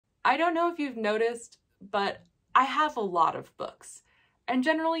I don't know if you've noticed, but I have a lot of books. And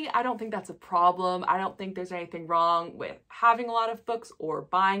generally, I don't think that's a problem. I don't think there's anything wrong with having a lot of books or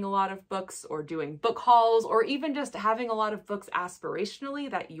buying a lot of books or doing book hauls or even just having a lot of books aspirationally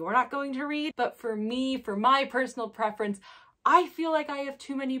that you're not going to read. But for me, for my personal preference, I feel like I have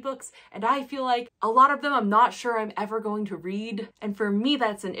too many books and I feel like a lot of them I'm not sure I'm ever going to read. And for me,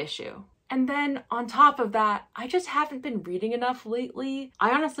 that's an issue. And then on top of that, I just haven't been reading enough lately.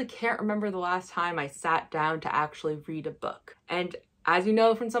 I honestly can't remember the last time I sat down to actually read a book. And as you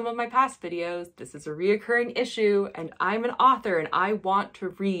know from some of my past videos, this is a reoccurring issue, and I'm an author and I want to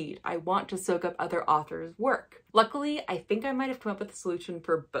read. I want to soak up other authors' work. Luckily, I think I might have come up with a solution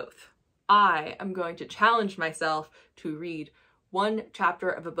for both. I am going to challenge myself to read one chapter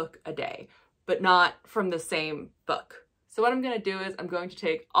of a book a day, but not from the same book. So what I'm going to do is I'm going to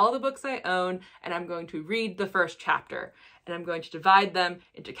take all the books I own and I'm going to read the first chapter, and I'm going to divide them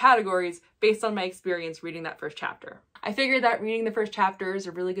into categories based on my experience reading that first chapter. I figured that reading the first chapter is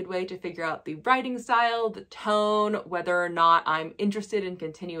a really good way to figure out the writing style, the tone, whether or not I'm interested in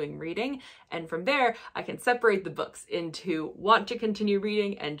continuing reading. And from there, I can separate the books into want to continue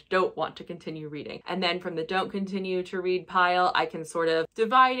reading and don't want to continue reading. And then from the don't continue to read pile, I can sort of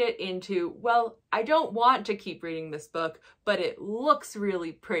divide it into, well, I don't want to keep reading this book, but it looks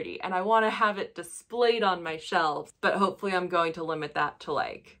really pretty and I want to have it displayed on my shelves, but hopefully I'm going to limit that to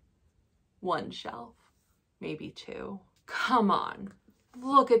like one shelf. Maybe two. Come on,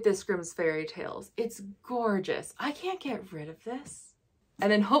 look at this Grimm's Fairy Tales. It's gorgeous. I can't get rid of this.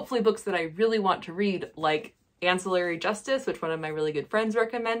 And then hopefully books that I really want to read, like Ancillary Justice, which one of my really good friends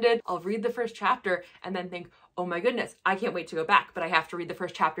recommended. I'll read the first chapter and then think, oh my goodness, I can't wait to go back, but I have to read the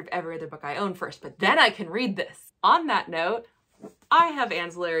first chapter of every other book I own first, but then I can read this. On that note, I have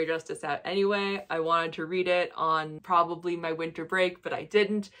Ancillary Justice out anyway. I wanted to read it on probably my winter break, but I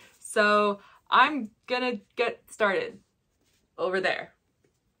didn't. So I'm gonna get started over there.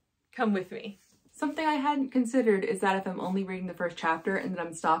 Come with me. Something I hadn't considered is that if I'm only reading the first chapter and then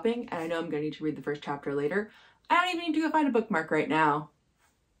I'm stopping and I know I'm gonna need to read the first chapter later, I don't even need to go find a bookmark right now.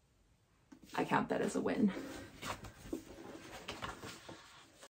 I count that as a win.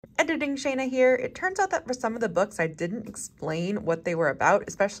 Editing Shayna here. It turns out that for some of the books I didn't explain what they were about,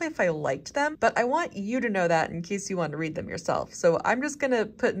 especially if I liked them, but I want you to know that in case you want to read them yourself. So I'm just gonna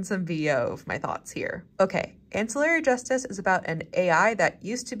put in some VO of my thoughts here. Okay. Ancillary Justice is about an AI that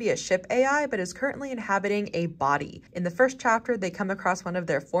used to be a ship AI, but is currently inhabiting a body. In the first chapter, they come across one of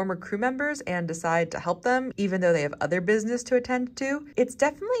their former crew members and decide to help them, even though they have other business to attend to. It's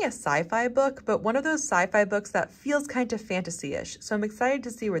definitely a sci-fi book, but one of those sci-fi books that feels kind of fantasy-ish, so I'm excited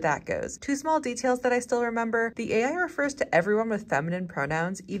to see where that goes. Two small details that I still remember. The AI refers to everyone with feminine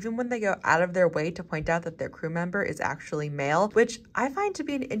pronouns, even when they go out of their way to point out that their crew member is actually male, which I find to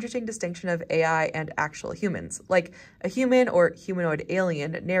be an interesting distinction of AI and actual humans. Like a human or humanoid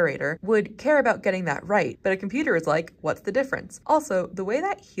alien narrator would care about getting that right, but a computer is like, what's the difference? Also, the way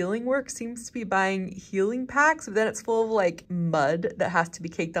that healing works seems to be buying healing packs, but then it's full of like mud that has to be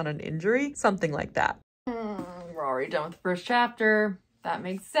caked on an injury, something like that. We're already done with the first chapter. That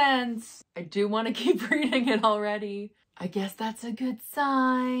makes sense. I do want to keep reading it already. I guess that's a good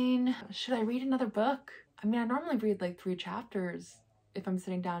sign. Should I read another book? I mean, I normally read like 3 chapters if I'm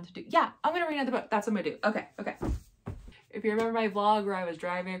sitting down to do. Yeah, I'm gonna read another book. That's what I'm gonna do. Okay. If you remember my vlog where I was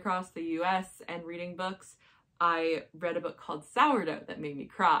driving across the US and reading books, I read a book called Sourdough that made me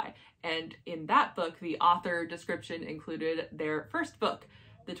cry. And in that book, the author description included their first book,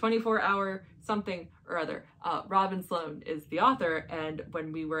 the 24-hour something or other. Robin Sloan is the author, and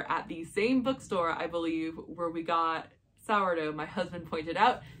when we were at the same bookstore, I believe, where we got Sourdough, my husband pointed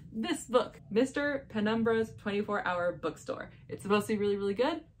out this book, Mr. Penumbra's 24-hour bookstore. It's supposed to be really, really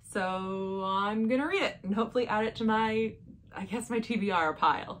good, so I'm gonna read it and hopefully add it to my, I guess, my TBR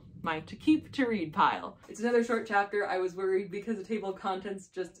pile, my to keep to read pile. It's another short chapter. I was worried because the table of contents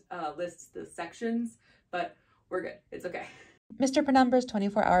just lists the sections, but we're good. It's okay. Mr. Penumbra's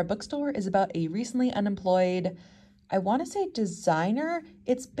 24-hour bookstore is about a recently unemployed, I want to say designer.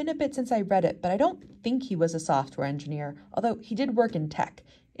 It's been a bit since I read it, but I don't think he was a software engineer, although he did work in tech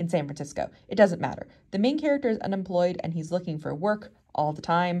in San Francisco. It doesn't matter. The main character is unemployed and he's looking for work all the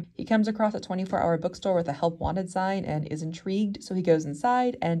time. He comes across a 24-hour bookstore with a help wanted sign and is intrigued, so he goes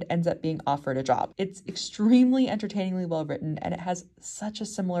inside and ends up being offered a job. It's extremely entertainingly well written, and it has such a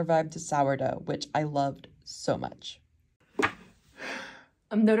similar vibe to Sourdough, which I loved so much.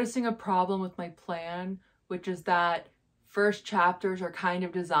 I'm noticing a problem with my plan, which is that first chapters are kind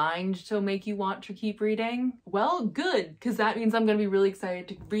of designed to make you want to keep reading. Well, good, because that means I'm going to be really excited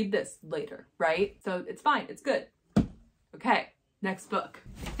to read this later, right? So it's fine, it's good. Okay, Next book.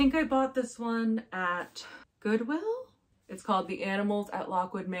 I think I bought this one at Goodwill. It's called The Animals at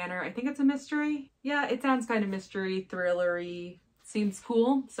Lockwood Manor. I think it's a mystery. Yeah, it sounds kind of mystery, thrillery. Seems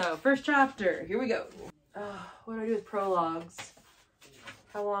cool. So first chapter, here we go. What do I do with prologues?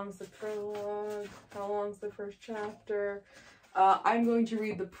 How long's the prologue? How long's the first chapter? I'm going to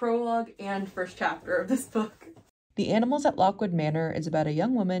read the prologue and first chapter of this book. The Animals at Lockwood Manor is about a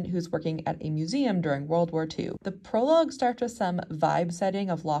young woman who's working at a museum during World War II. The prologue starts with some vibe setting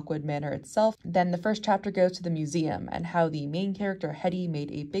of Lockwood Manor itself. Then the first chapter goes to the museum and how the main character Heidi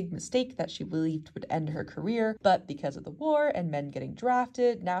made a big mistake that she believed would end her career, but because of the war and men getting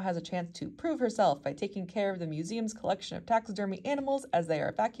drafted, now has a chance to prove herself by taking care of the museum's collection of taxidermy animals as they are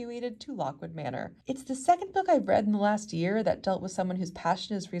evacuated to Lockwood Manor. It's the second book I've read in the last year that dealt with someone whose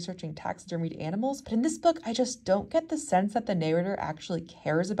passion is researching taxidermied animals, but in this book I just don't get the sense that the narrator actually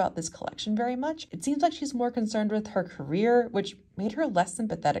cares about this collection very much. It seems like she's more concerned with her career, which made her less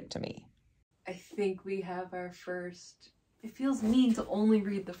sympathetic to me. I think we have our first... It feels mean to only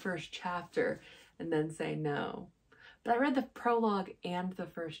read the first chapter and then say no. But I read the prologue and the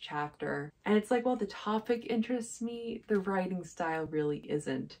first chapter, and it's like, well, the topic interests me, the writing style really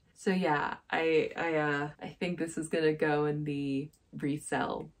isn't. So yeah, I think this is gonna go in the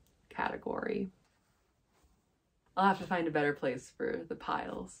resell category. I'll have to find a better place for the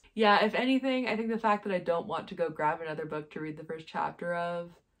piles. Yeah, if anything, I think the fact that I don't want to go grab another book to read the first chapter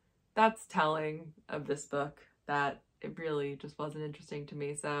of, that's telling of this book, that it really just wasn't interesting to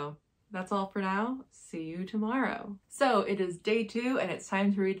me. So that's all for now. See you tomorrow. So it is day 2 and it's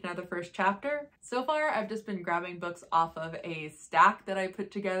time to read another first chapter. So far, I've just been grabbing books off of a stack that I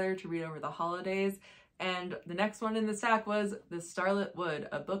put together to read over the holidays. And the next one in the stack was The Starlit Wood,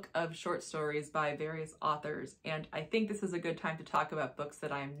 a book of short stories by various authors. And I think this is a good time to talk about books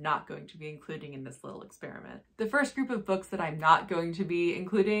that I'm not going to be including in this little experiment. The first group of books that I'm not going to be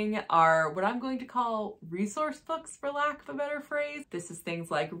including are what I'm going to call resource books, for lack of a better phrase. This is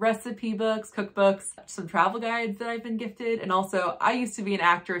things like recipe books, cookbooks, some travel guides that I've been gifted. And also, I used to be an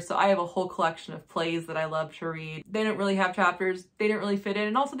actor, so I have a whole collection of plays that I love to read. They don't really have chapters, they don't really fit in,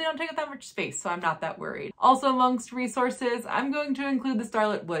 and also they don't take up that much space, so I'm not that worried. Also amongst resources, I'm going to include The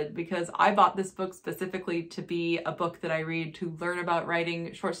Starlit Wood because I bought this book specifically to be a book that I read to learn about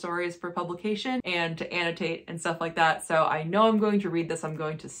writing short stories for publication and to annotate and stuff like that. So I know I'm going to read this, I'm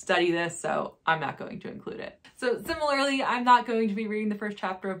going to study this, so I'm not going to include it. So similarly, I'm not going to be reading the first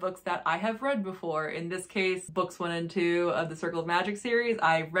chapter of books that I have read before. In this case, books 1 and 2 of the Circle of Magic series.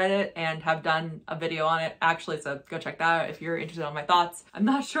 I read it and have done a video on it actually, so go check that out if you're interested in my thoughts. I'm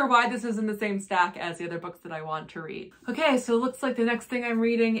not sure why this is in the same stack as the other books that I want to read. Okay, so it looks like the next thing I'm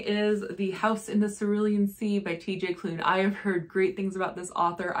reading is The House in the Cerulean Sea by T.J. Klune. I have heard great things about this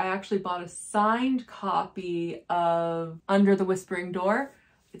author. I actually bought a signed copy of Under the Whispering Door.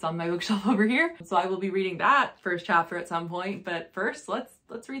 It's on my bookshelf over here. So I will be reading that first chapter at some point, but first let's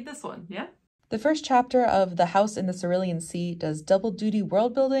read this one, yeah? The first chapter of The House in the Cerulean Sea does double duty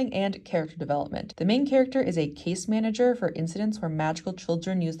world building and character development. The main character is a case manager for incidents where magical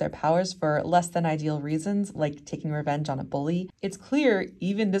children use their powers for less than ideal reasons, like taking revenge on a bully. It's clear,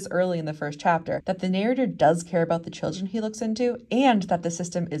 even this early in the first chapter, that the narrator does care about the children he looks into and that the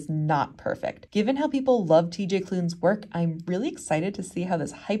system is not perfect. Given how people love T.J. Klune's work, I'm really excited to see how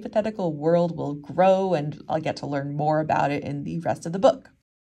this hypothetical world will grow, and I'll get to learn more about it in the rest of the book.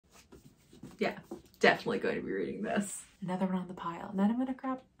 Yeah, definitely going to be reading this. Another one on the pile, and then I'm gonna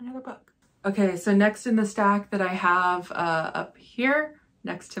grab another book. Okay, so next in the stack that I have up here,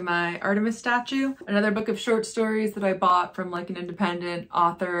 next to my Artemis statue, another book of short stories that I bought from like an independent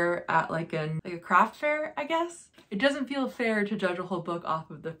author at like a craft fair, I guess. It doesn't feel fair to judge a whole book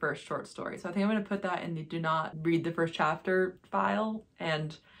off of the first short story, so I think I'm gonna put that in the do not read the first chapter file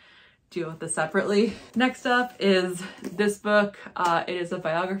and deal with this separately. Next up is this book. It is a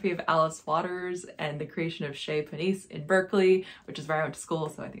biography of Alice Waters and the creation of Chez Panisse in Berkeley, which is where I went to school,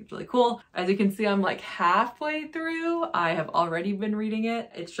 so I think it's really cool. As you can see, I'm like halfway through. I have already been reading it.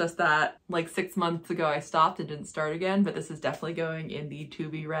 It's just that like 6 months ago I stopped and didn't start again, but this is definitely going in the to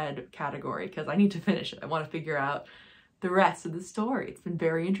be read category because I need to finish it. I want to figure out the rest of the story. It's been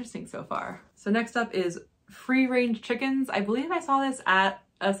very interesting so far. So next up is Free Range Chickens. I believe I saw this at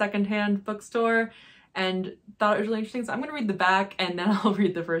a secondhand bookstore and thought it was really interesting. So I'm gonna read the back and then I'll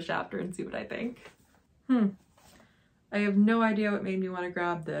read the first chapter and see what I think. I have no idea what made me want to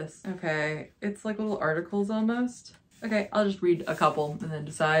grab this. Okay, it's like little articles almost. Okay, I'll just read a couple and then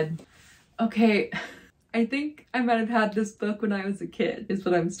decide. Okay, I think I might have had this book when I was a kid, is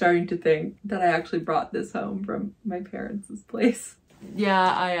what I'm starting to think, that I actually brought this home from my parents' place.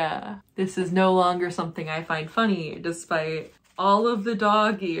 Yeah, this is no longer something I find funny, despite all of the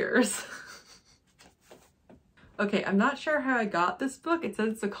dog ears. Okay, I'm not sure how I got this book. It says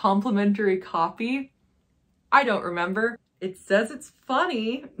it's a complimentary copy. I don't remember. It says it's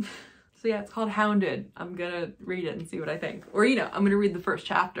funny. So yeah, it's called Hounded. I'm gonna read it and see what I think. Or, you know, I'm gonna read the first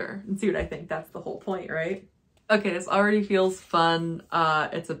chapter and see what I think. That's the whole point, right? Okay, this already feels fun.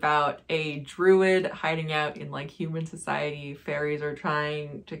 It's about a druid hiding out in like human society. Fairies are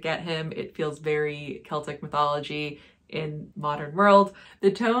trying to get him. It feels very Celtic mythology in modern world.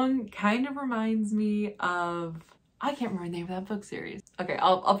 The tone kind of reminds me of, I can't remember the name of that book series. Okay,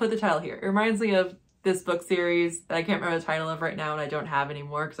 I'll put the title here. It reminds me of this book series that I can't remember the title of right now and I don't have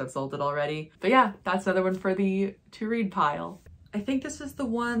anymore because I've sold it already. But yeah, that's another one for the to read pile. I think this is the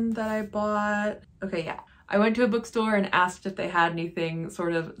one that I bought. Okay, yeah. I went to a bookstore and asked if they had anything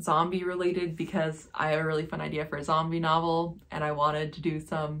sort of zombie related because I have a really fun idea for a zombie novel and I wanted to do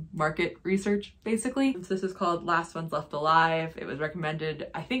some market research basically. So this is called Last Ones Left Alive. It was recommended,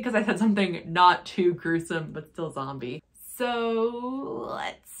 I think because I said something not too gruesome but still zombie. So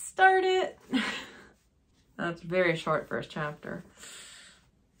let's start it. That's a very short first chapter.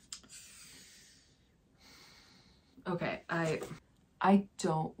 Okay, I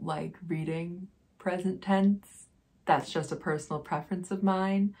don't like reading present tense. That's just a personal preference of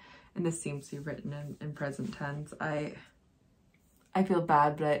mine. And this seems to be written in present tense. I feel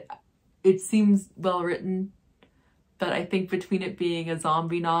bad, but it seems well written. But I think between it being a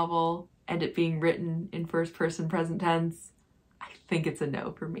zombie novel and it being written in first person present tense, I think it's a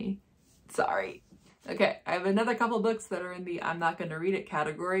no for me. Sorry. Okay, I have another couple books that are in the I'm not going to read it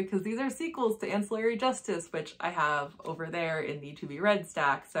category because these are sequels to Ancillary Justice, which I have over there in the to be read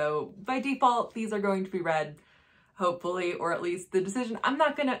stack. So by default, these are going to be read, hopefully, or at least the decision.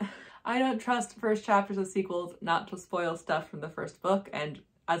 I don't trust first chapters of sequels not to spoil stuff from the first book. And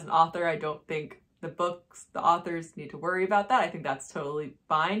as an author, I don't think the authors need to worry about that. I think that's totally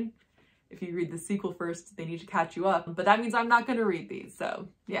fine. If you read the sequel first, they need to catch you up. But that means I'm not going to read these. So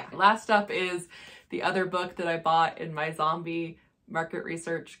yeah. Last up is the other book that I bought in my zombie market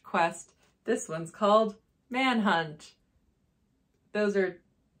research quest. This one's called Manhunt. Those are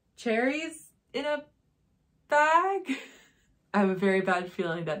cherries in a bag. I have a very bad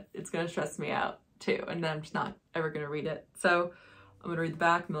feeling that it's going to stress me out too. And then I'm just not ever going to read it. So I'm going to read the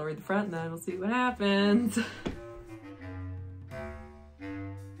back and I'll read the front and then we'll see what happens.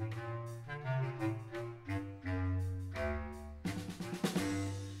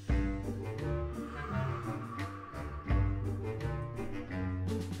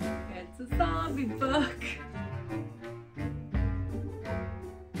 It's a zombie book.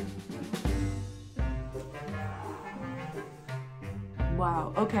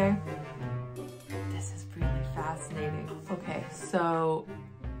 Wow, okay. This is really fascinating. Okay, so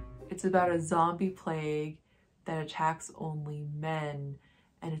it's about a zombie plague that attacks only men,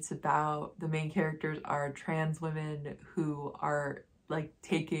 and it's about the main characters are trans women who are like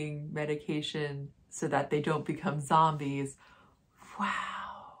taking medication so that they don't become zombies. Wow.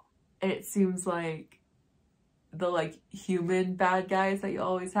 And it seems like the like human bad guys that you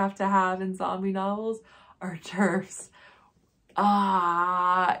always have to have in zombie novels are TERFs.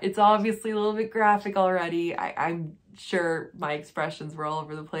 It's obviously a little bit graphic already. I'm sure my expressions were all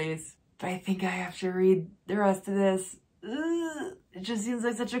over the place, but I think I have to read the rest of this. It just seems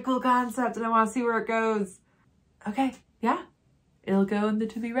like such a cool concept and I want to see where it goes. Okay, yeah, it'll go in the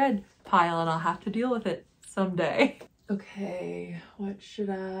to be read pile and I'll have to deal with it someday. Okay, what should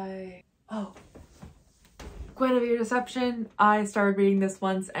I... Oh, Guinevere Deception. I started reading this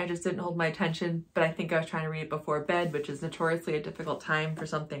once and I just didn't hold my attention, but I think I was trying to read it before bed, which is notoriously a difficult time for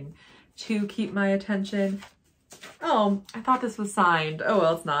something to keep my attention. Oh, I thought this was signed. Oh,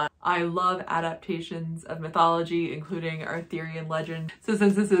 well, it's not. I love adaptations of mythology, including Arthurian legend. So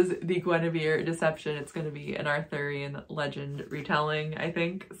since this is the Guinevere Deception, it's going to be an Arthurian legend retelling, I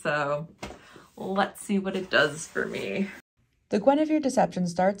think. So let's see what it does for me. The Guinevere Deception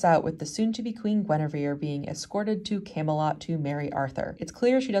starts out with the soon-to-be Queen Guinevere being escorted to Camelot to marry Arthur. It's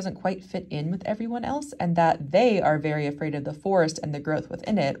clear she doesn't quite fit in with everyone else and that they are very afraid of the forest and the growth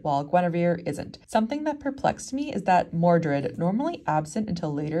within it, while Guinevere isn't. Something that perplexed me is that Mordred, normally absent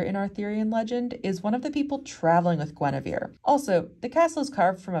until later in Arthurian legend, is one of the people traveling with Guinevere. Also, the castle is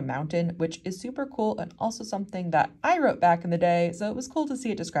carved from a mountain, which is super cool and also something that I wrote back in the day, so it was cool to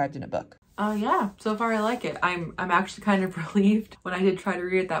see it described in a book. Yeah, so far I like it. I'm actually kind of relieved. When I did try to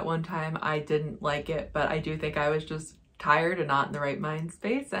read it that one time, I didn't like it, but I do think I was just tired and not in the right mind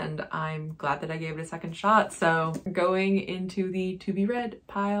space, and I'm glad that I gave it a second shot. So going into the to be read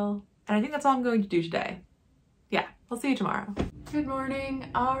pile, and I think that's all I'm going to do today. yeah, I'll see you tomorrow. Good morning.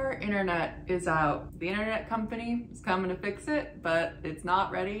 Our internet is out. The internet company is coming to fix it, but it's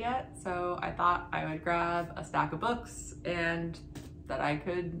not ready yet. So I thought I would grab a stack of books and that I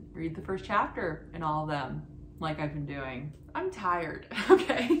could read the first chapter in all of them like I've been doing. I'm tired,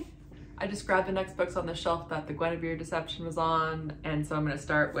 okay? I just grabbed the next books on the shelf that the Guinevere Deception was on, and so I'm gonna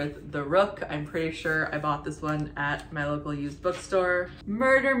start with The Rook. I'm pretty sure I bought this one at my local used bookstore.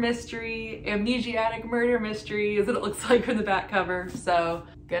 Murder mystery, amnesiac murder mystery is what it looks like from the back cover. So,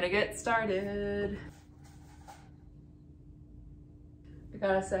 gonna get started. I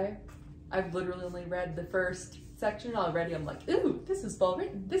gotta say, I've literally only read the first section already. I'm like, ooh, this is well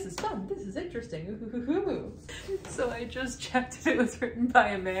written, this is fun, this is interesting, ooh. So I just checked if it was written by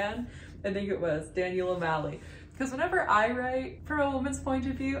a man. I think it was Daniel O'Malley. Because whenever I write from a woman's point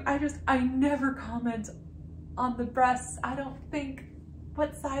of view, I never comment on the breasts. I don't think,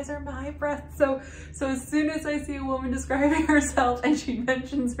 what size are my breasts? So as soon as I see a woman describing herself and she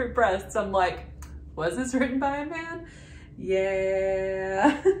mentions her breasts, I'm like, was this written by a man?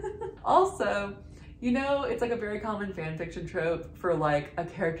 Yeah. Also, you know, it's like a very common fan fiction trope for like a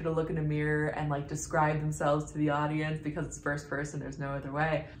character to look in a mirror and like describe themselves to the audience because it's first person, there's no other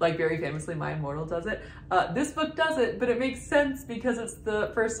way. Like very famously, My Immortal does it. This book does it, but it makes sense because it's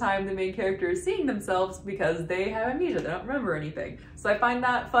the first time the main character is seeing themselves because they have amnesia, they don't remember anything. So I find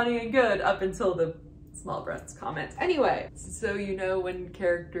that funny and good up until the small breasts comments. Anyway, so you know when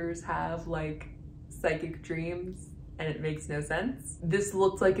characters have like psychic dreams and it makes no sense. This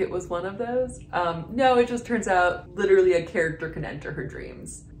looked like it was one of those. No, it just turns out literally a character can enter her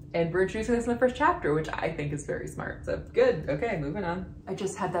dreams. And we're introducing this in the first chapter, which I think is very smart. So good, okay, moving on. I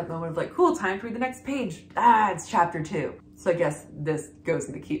just had that moment of like, cool, time to read the next page. Ah, it's chapter 2. So I guess this goes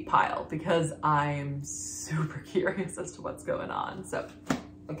in the keep pile because I'm super curious as to what's going on. So,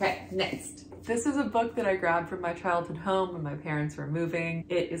 okay, next. This is a book that I grabbed from my childhood home when my parents were moving.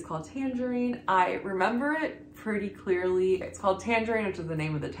 It is called Tangerine. I remember it pretty clearly. It's called Tangerine, which is the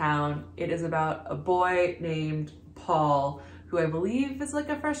name of the town. It is about a boy named Paul, who I believe is like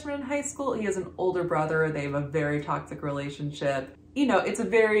a freshman in high school. He has an older brother. They have a very toxic relationship. You know, it's a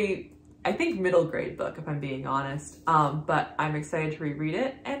very, I think, middle grade book, if I'm being honest. But I'm excited to reread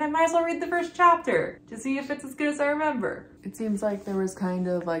it, and I might as well read the first chapter to see if it's as good as I remember. It seems like there was kind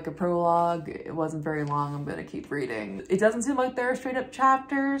of like a prologue. It wasn't very long. I'm gonna keep reading. It doesn't seem like there are straight up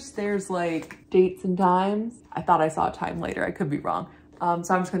chapters. There's like dates and times. I thought I saw a time later. I could be wrong. So I'm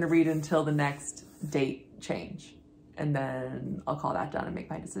just gonna read until the next date change, and then I'll call that done and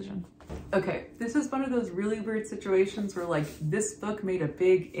make my decision. Okay, this is one of those really weird situations where like this book made a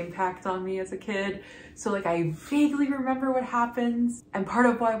big impact on me as a kid. So like I vaguely remember what happens, and part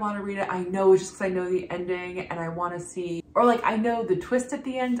of why I want to read it, I know, is just because I know the ending and I want to see, or like I know the twist at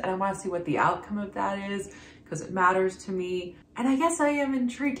the end and I want to see what the outcome of that is because it matters to me. And I guess I am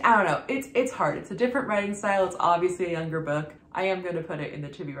intrigued. I don't know, it's hard. It's a different writing style. It's obviously a younger book. I am going to put it in the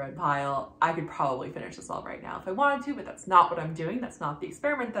to be read pile. I could probably finish this all right now if I wanted to, but that's not what I'm doing. That's not the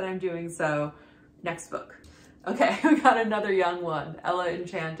experiment that I'm doing. So next book. Okay, we got another young one, Ella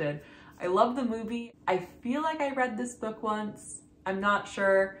Enchanted. I love the movie. I feel like I read this book once. I'm not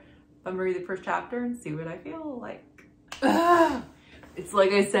sure. I'm gonna read the first chapter and see what I feel like. It's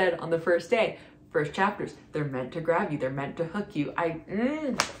like I said on the first day, first chapters, they're meant to grab you. They're meant to hook you.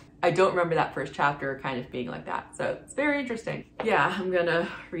 I don't remember that first chapter kind of being like that. So it's very interesting. Yeah, I'm gonna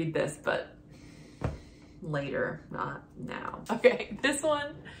read this, but later, not now. Okay, this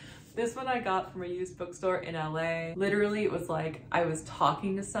one I got from a used bookstore in LA. Literally, it was like I was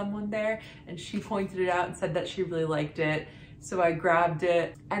talking to someone there and she pointed it out and said that she really liked it. So I grabbed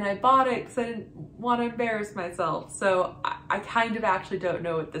it and I bought it because I didn't want to embarrass myself. So I kind of actually don't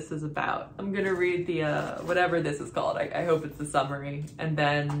know what this is about. I'm gonna read the, whatever this is called. I hope it's the summary. And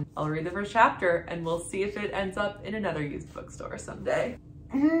then I'll read the first chapter and we'll see if it ends up in another used bookstore someday.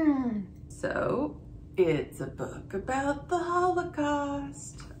 So it's a book about the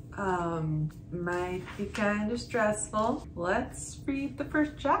Holocaust. Might be kind of stressful. Let's read the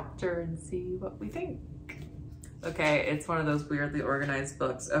first chapter and see what we think. Okay, it's one of those weirdly organized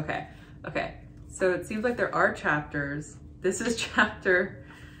books. Okay, so it seems like there are chapters. This is chapter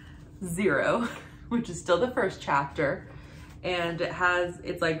 0, which is still the first chapter. And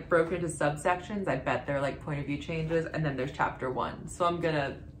it's like broken into subsections. I bet they're like point of view changes. And then there's chapter 1. So I'm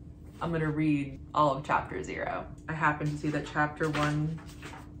gonna read all of chapter 0. I happen to see that chapter 1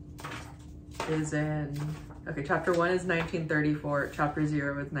 is in, okay, chapter 1 is 1934, chapter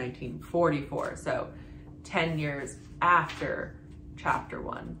 0 is 1944. So 10 years after chapter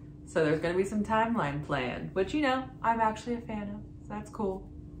 1. So there's gonna be some timeline planned, which, you know, I'm actually a fan of, so that's cool.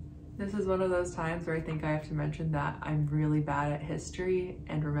 This is one of those times where I think I have to mention that I'm really bad at history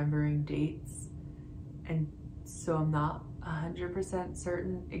and remembering dates. And so I'm not 100%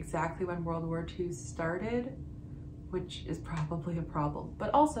 certain exactly when World War II started, which is probably a problem.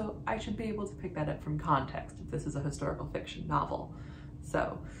 But also, I should be able to pick that up from context if this is a historical fiction novel.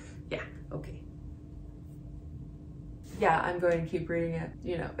 So, yeah, okay. Yeah, I'm going to keep reading it.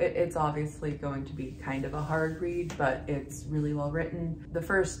 You know, it's obviously going to be kind of a hard read, but it's really well written.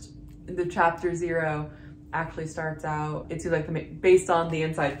 The chapter 0 actually starts out, it seems like based on the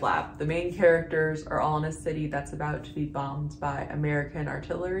inside flap, the main characters are all in a city that's about to be bombed by American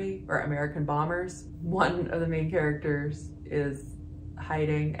artillery or American bombers. One of the main characters is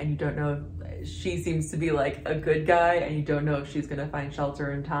hiding and you don't know if she seems to be like a good guy and you don't know if she's gonna find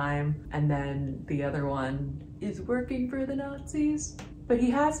shelter in time. And then the other one is working for the Nazis, but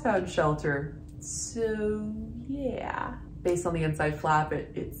he has found shelter. So yeah. Based on the inside flap,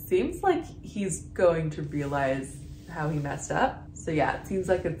 it seems like he's going to realize how he messed up. So yeah, it seems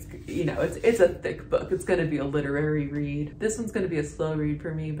like it's, you know, it's a thick book. It's gonna be a literary read. This one's gonna be a slow read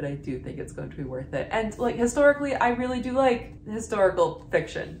for me, but I do think it's going to be worth it. And like historically, I really do like historical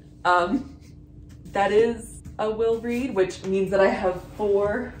fiction. That is a will read, which means that I have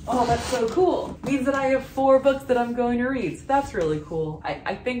 4. Oh, that's so cool. Means that I have 4 books that I'm going to read. So that's really cool.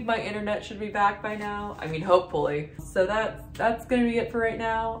 I think my internet should be back by now. I mean, hopefully. So that's gonna be it for right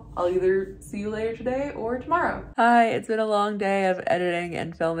now. I'll either see you later today or tomorrow. Hi, it's been a long day of editing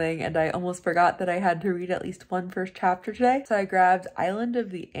and filming, and I almost forgot that I had to read at least one first chapter today. So I grabbed Island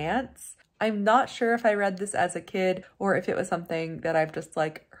of the Ants. I'm not sure if I read this as a kid or if it was something that I've just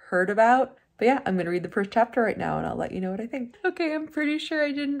like heard about. But yeah, I'm gonna read the first chapter right now and I'll let you know what I think. Okay, I'm pretty sure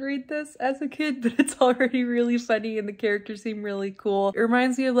I didn't read this as a kid, but it's already really funny and the characters seem really cool. It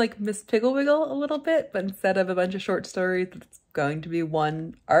reminds me of like Miss Pigglewiggle a little bit, but instead of a bunch of short stories, it's going to be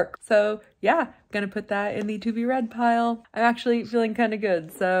one arc. So yeah, I'm gonna put that in the to be read pile. I'm actually feeling kind of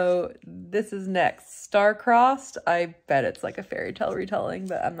good. So this is next. Starcrossed. I bet it's like a fairy tale retelling,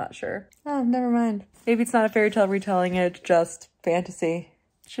 but I'm not sure. Oh, never mind. Maybe it's not a fairy tale retelling, it's just fantasy.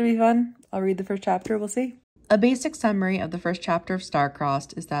 Should be fun. I'll read the first chapter, we'll see. A basic summary of the first chapter of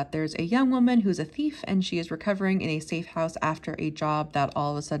Starcrossed is that there's a young woman who's a thief and she is recovering in a safe house after a job that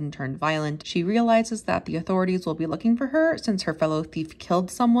all of a sudden turned violent. She realizes that the authorities will be looking for her since her fellow thief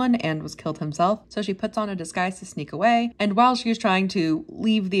killed someone and was killed himself. So she puts on a disguise to sneak away. And while she is trying to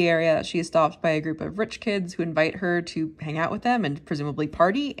leave the area, she is stopped by a group of rich kids who invite her to hang out with them and presumably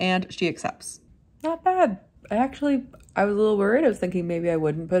party, and she accepts. Not bad. I was a little worried. I was thinking maybe I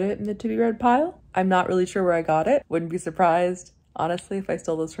wouldn't put it in the to be read pile. I'm not really sure where I got it. Wouldn't be surprised, honestly, if I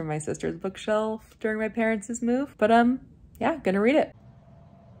stole this from my sister's bookshelf during my parents' move. But yeah, gonna read it.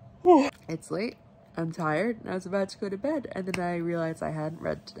 It's late. I'm tired. I was about to go to bed and then I realized I hadn't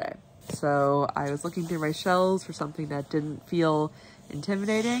read today. So I was looking through my shelves for something that didn't feel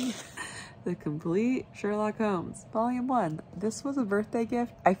intimidating. The Complete Sherlock Holmes, Volume 1. This was a birthday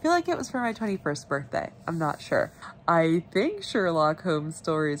gift. I feel like it was for my 21st birthday. I'm not sure. I think Sherlock Holmes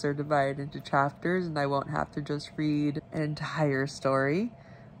stories are divided into chapters and I won't have to just read an entire story,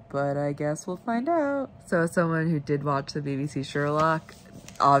 but I guess we'll find out. So as someone who did watch the BBC Sherlock,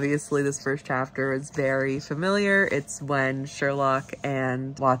 obviously this first chapter is very familiar. It's when Sherlock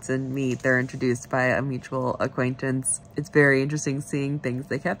and Watson meet. They're introduced by a mutual acquaintance. It's very interesting seeing things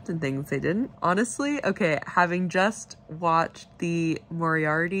they kept and things they didn't. Honestly, okay, having just watched the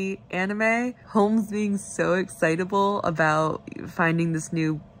Moriarty anime, Holmes being so excitable about finding this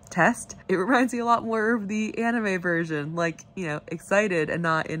new test, it reminds me a lot more of the anime version, like, you know, excited and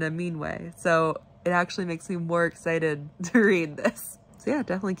not in a mean way. So it actually makes me more excited to read this. So yeah,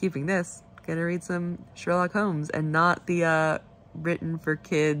 definitely keeping this. Gonna read some Sherlock Holmes and not the written for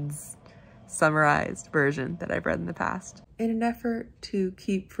kids summarized version that I've read in the past. In an effort to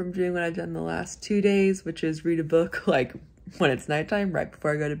keep from doing what I've done the last 2 days, which is read a book like when it's nighttime, right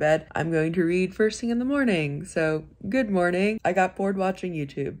before I go to bed, I'm going to read first thing in the morning. So good morning. I got bored watching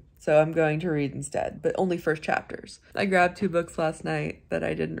YouTube, so I'm going to read instead, but only first chapters. I grabbed 2 books last night that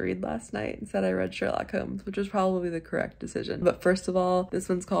I didn't read last night. Instead, I read Sherlock Holmes, which was probably the correct decision. But first of all, this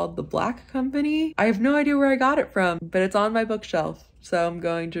one's called The Black Company. I have no idea where I got it from, but it's on my bookshelf. So I'm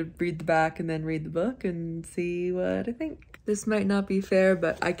going to read the back and then read the book and see what I think. This might not be fair,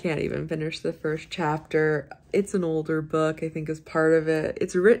 but I can't even finish the first chapter. It's an older book, I think, is part of it.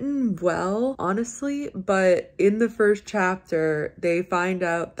 It's written well, honestly, but in the first chapter, they find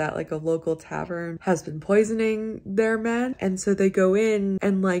out that like a local tavern has been poisoning their men. And so they go in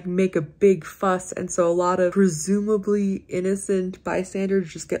and like make a big fuss. And so a lot of presumably innocent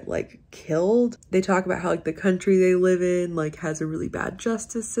bystanders just get like killed. They talk about how like the country they live in like has a really bad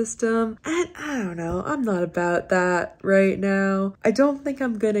justice system. And I don't know, I'm not about that right now. I don't think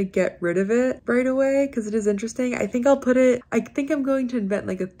I'm gonna get rid of it right away because it is interesting. I think I'm going to invent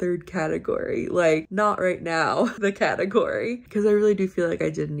like a third category, like not right now, the category, because I really do feel like I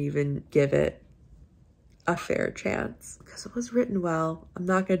didn't even give it a fair chance because it was written well. I'm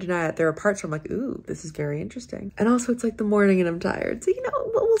not gonna deny it. There are parts where I'm like, ooh, this is very interesting. And also it's like the morning and I'm tired. So, you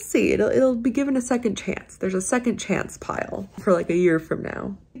know, we'll see. It'll be given a second chance. There's a second chance pile for like a year from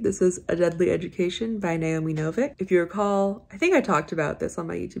now. This is A Deadly Education by Naomi Novik. If you recall, I think I talked about this on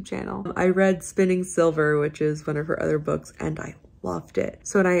my YouTube channel. I read Spinning Silver, which is one of her other books, and I loved it.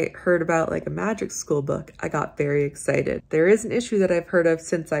 So when I heard about like a magic school book, I got very excited. There is an issue that I've heard of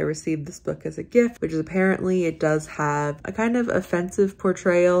since I received this book as a gift, which is apparently it does have a kind of offensive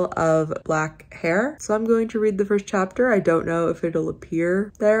portrayal of black hair. So I'm going to read the first chapter. I don't know if it'll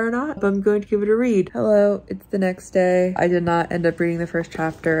appear there or not, but I'm going to give it a read. Hello, it's the next day. I did not end up reading the first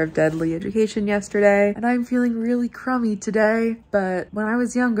chapter of Deadly Education yesterday, and I'm feeling really crummy today. But when I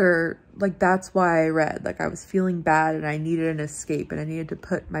was younger, like that's why I read. Like I was feeling bad and I needed an escape and I needed to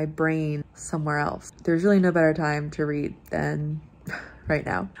put my brain somewhere else. There's really no better time to read than right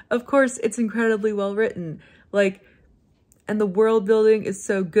now. Of course, it's incredibly well written. Like, and the world building is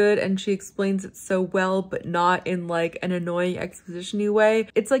so good and she explains it so well, but not in like an annoying exposition-y way.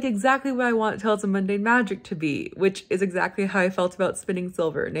 It's like exactly what I want Tales of Mundane Magic to be, which is exactly how I felt about Spinning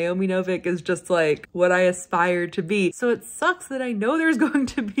Silver. Naomi Novik is just like what I aspire to be. So it sucks that I know there's going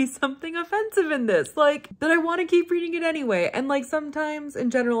to be something offensive in this, like that I want to keep reading it anyway. And like sometimes in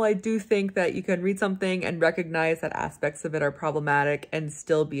general, I do think that you can read something and recognize that aspects of it are problematic and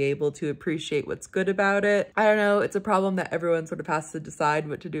still be able to appreciate what's good about it. I don't know, it's a problem that everyone sort of has to decide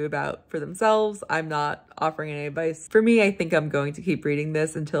what to do about for themselves. I'm not offering any advice. For me, I think I'm going to keep reading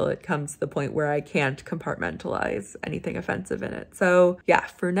this until it comes to the point where I can't compartmentalize anything offensive in it. So yeah,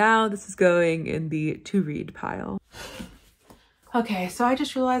 for now, this is going in the to read pile. Okay, so I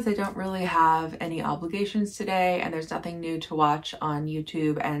just realized I don't really have any obligations today and there's nothing new to watch on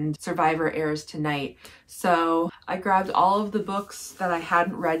YouTube, and Survivor airs tonight. So I grabbed all of the books that I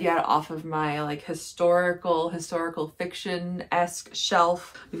hadn't read yet off of my like historical fiction-esque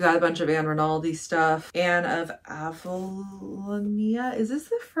shelf. We've got a bunch of Anne Rinaldi stuff. Anne of Avalonia. Is this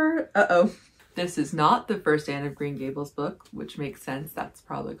the first? Uh-oh. This is not the first Anne of Green Gables book, which makes sense. That's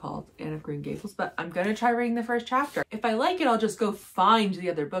probably called Anne of Green Gables, but I'm gonna try reading the first chapter. If I like it, I'll just go find the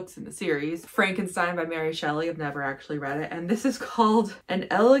other books in the series. Frankenstein by Mary Shelley, I've never actually read it. And this is called An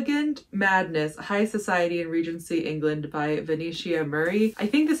Elegant Madness, High Society in Regency England by Venetia Murray. I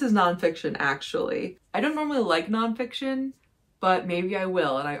think this is nonfiction, actually. I don't normally like nonfiction, but maybe I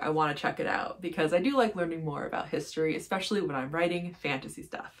will, and I wanna check it out because I do like learning more about history, especially when I'm writing fantasy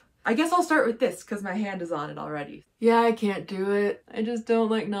stuff. I guess I'll start with this because my hand is on it already. Yeah, I can't do it. I just don't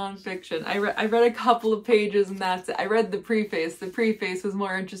like nonfiction. I read a couple of pages and that's it. I read the preface. The preface was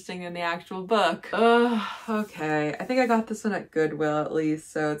more interesting than the actual book. Okay. I think I got this one at Goodwill at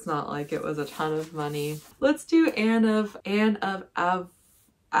least, so it's not like it was a ton of money. Let's do Anne of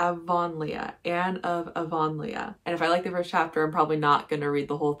Avonlea. Anne of Avonlea. And if I like the first chapter, I'm probably not gonna read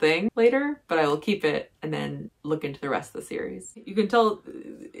the whole thing later, but I will keep it and then look into the rest of the series. You can tell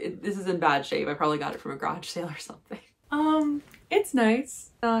this is in bad shape. I probably got it from a garage sale or something. It's nice.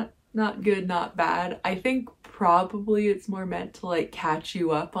 Not good, not bad. I think probably it's more meant to like catch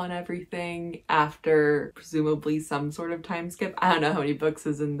you up on everything after presumably some sort of time skip. I don't know how many books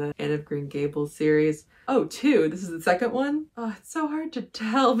is in the Anne of Green Gables series. Oh, 2. This is the second one? Oh, it's so hard to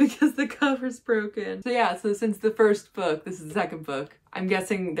tell because the cover's broken. So yeah, so since the first book, this is the second book, I'm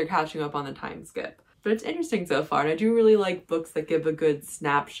guessing they're catching up on the time skip. But it's interesting so far, and I do really like books that give a good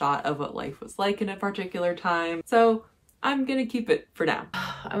snapshot of what life was like in a particular time. So I'm gonna keep it for now.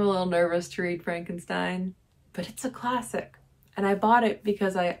 I'm a little nervous to read Frankenstein, but it's a classic. And I bought it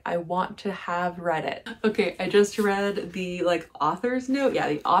because I want to have read it. Okay, I just read the like author's note. Yeah,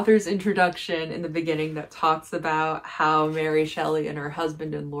 the author's introduction in the beginning that talks about how Mary Shelley and her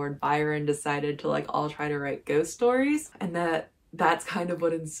husband and Lord Byron decided to like all try to write ghost stories, and that's kind of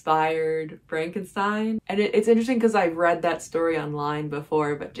what inspired Frankenstein. And it's interesting because I've read that story online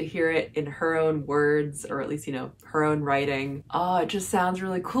before, but to hear it in her own words, or at least, you know, her own writing, oh, it just sounds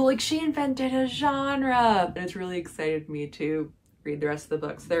really cool. Like she invented a genre. And it's really excited me to read the rest of the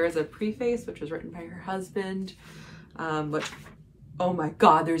books. There is a preface, which was written by her husband, which, oh my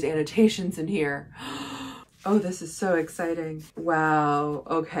God, there's annotations in here. Oh, this is so exciting. Wow.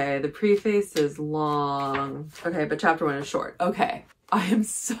 Okay, the preface is long. Okay, but chapter 1 is short. Okay, I am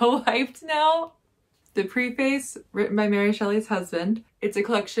so hyped now. The preface, written by Mary Shelley's husband. It's a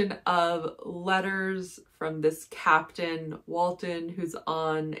collection of letters from this Captain Walton who's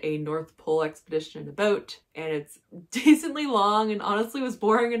on a North Pole expedition in a boat. And it's decently long and honestly was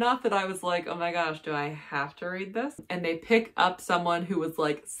boring enough that I was like, oh my gosh, do I have to read this? And they pick up someone who was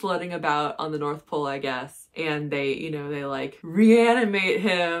like sledding about on the North Pole, I guess. And they, you know, they like reanimate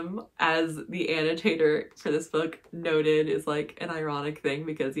him, as the annotator for this book noted is like an ironic thing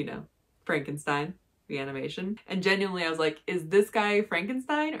because, you know, Frankenstein. Animation. And genuinely I was like, is this guy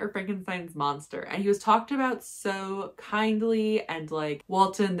Frankenstein or Frankenstein's monster? And he was talked about so kindly, and like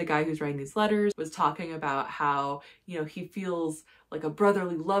Walton, the guy who's writing these letters, was talking about how, you know, he feels like a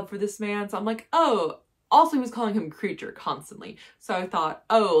brotherly love for this man. So I'm like, oh, also he was calling him creature constantly. So I thought,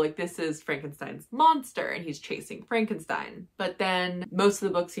 oh, like this is Frankenstein's monster and he's chasing Frankenstein. But then most of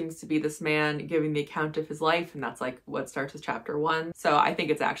the book seems to be this man giving the account of his life, and that's like what starts with chapter 1. So I think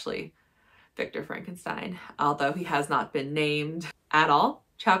it's actually Victor Frankenstein, although he has not been named at all.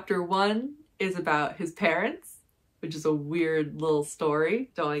 Chapter 1 is about his parents, which is a weird little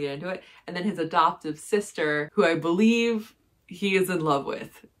story. Don't want to get into it. And then his adoptive sister, who I believe he is in love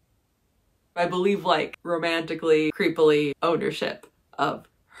with. I believe like romantically, creepily, ownership of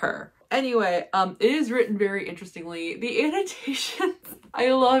her. Anyway, it is written very interestingly. The annotations, I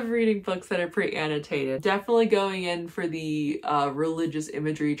love reading books that are pre-annotated. Definitely going in for the religious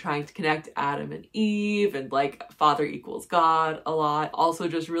imagery, trying to connect Adam and Eve and like Father equals God a lot. Also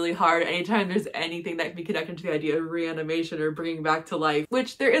just really hard anytime there's anything that can be connected to the idea of reanimation or bringing back to life,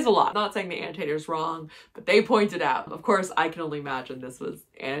 which there is a lot. I'm not saying the annotator's wrong, but they pointed out. Of course, I can only imagine this was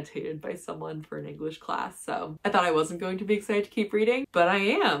annotated by someone for an English class, so I thought I wasn't going to be excited to keep reading, but I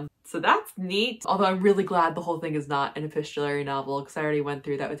am. So that's neat. Although I'm really glad the whole thing is not an epistolary novel, because I already went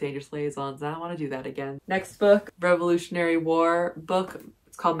through that with Dangerous Liaisons and I don't want to do that again. Next book, Revolutionary War book.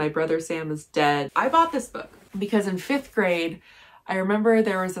 It's called My Brother Sam is Dead. I bought this book because in 5th grade, I remember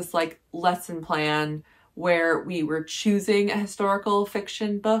there was this like lesson plan where we were choosing a historical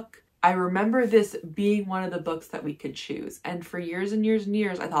fiction book. I remember this being one of the books that we could choose. And for years and years and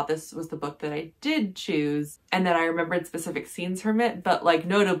years, I thought this was the book that I did choose. And then I remembered specific scenes from it, but like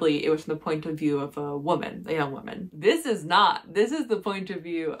notably, it was from the point of view of a woman, a young woman. This is not. This is the point of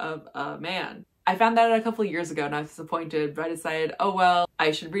view of a man. I found that out a couple of years ago and I was disappointed, but I decided, oh well, I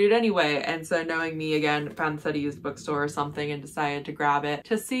should read it anyway. And so knowing me again, found this at a used bookstore or something and decided to grab it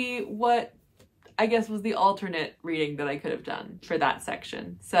to see what I guess was the alternate reading that I could have done for that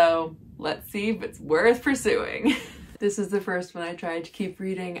section. So let's see if it's worth pursuing. This is the first one I tried to keep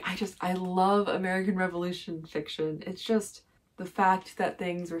reading. I love American Revolution fiction. It's just the fact that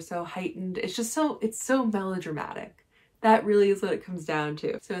things were so heightened. It's so melodramatic. That really is what it comes down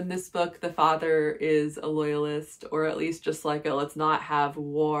to. So in this book, the father is a loyalist, or at least just like a let's not have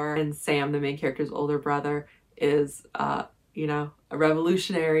war. And Sam, the main character's older brother, is you know, a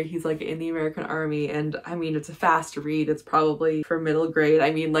revolutionary. He's like in the American army, and I mean, it's a fast read. It's probably for middle grade.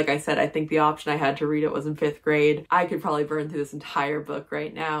 I mean, like I said, I think the option I had to read it was in 5th grade. I could probably burn through this entire book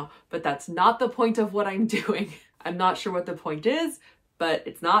right now, but that's not the point of what I'm doing. I'm not sure what the point is, but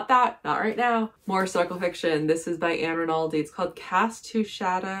it's not that, not right now. More historical fiction. This is by Anne Rinaldi. It's called Cast Two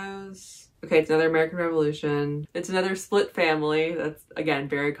Shadows. Okay, it's another American Revolution. It's another split family. That's, again,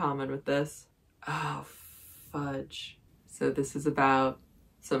 very common with this. Oh, fudge. So this is about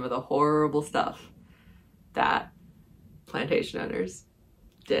some of the horrible stuff that plantation owners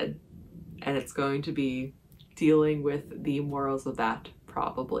did. And it's going to be dealing with the morals of that,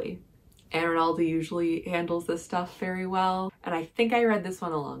 probably. Anne Rinaldi usually handles this stuff very well. And I think I read this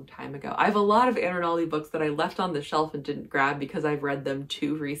one a long time ago. I have a lot of Anne Rinaldi books that I left on the shelf and didn't grab because I've read them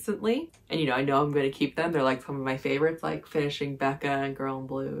too recently. And you know, I know I'm going to keep them. They're like some of my favorites, like Finishing Becca and Girl in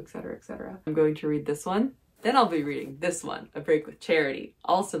Blue, etc., etc. I'm going to read this one. Then I'll be reading this one, A Break with Charity,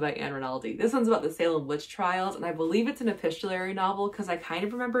 also by Anne Rinaldi. This one's about the Salem witch trials, and I believe it's an epistolary novel because I kind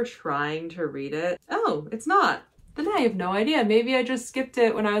of remember trying to read it. Oh, it's not. Then I have no idea. Maybe I just skipped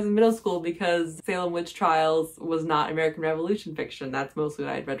it when I was in middle school because Salem witch trials was not American Revolution fiction. That's mostly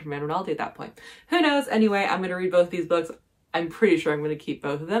what I had read from Anne Rinaldi at that point. Who knows? Anyway, I'm going to read both these books. I'm pretty sure I'm going to keep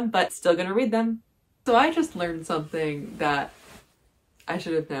both of them, but still going to read them. So I just learned something that I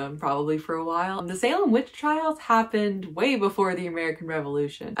should have known probably for a while. The Salem witch trials happened way before the American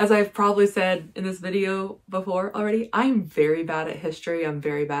Revolution. As I've probably said in this video before already, I'm very bad at history. I'm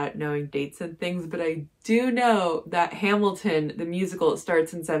very bad at knowing dates and things, but I do know that Hamilton, the musical,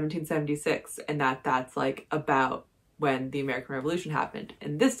 starts in 1776 and that's like about when the American Revolution happened,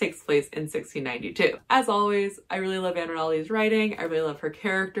 and this takes place in 1692. As always, I really love Anne Rinaldi's writing. I really love her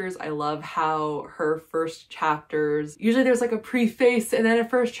characters. I love how her first chapters, usually there's like a preface and then a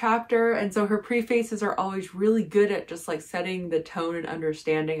first chapter, and so her prefaces are always really good at just like setting the tone and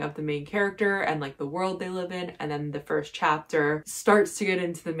understanding of the main character and like the world they live in, and then the first chapter starts to get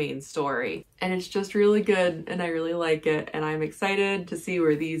into the main story. And it's just really good, and I really like it, and I'm excited to see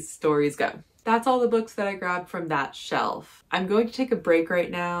where these stories go. That's all the books that I grabbed from that shelf. I'm going to take a break right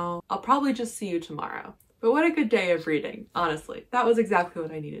now. I'll probably just see you tomorrow. But what a good day of reading, honestly. That was exactly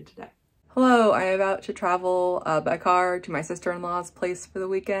what I needed today. Hello, I am about to travel by car to my sister-in-law's place for the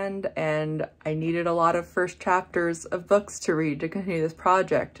weekend, and I needed a lot of first chapters of books to read to continue this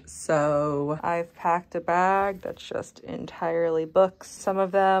project. So I've packed a bag that's just entirely books. Some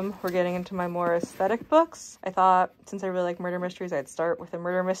of them were getting into my more aesthetic books. I thought since I really like murder mysteries, I'd start with a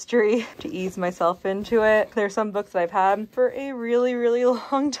murder mystery to ease myself into it. There's some books that I've had for a really, really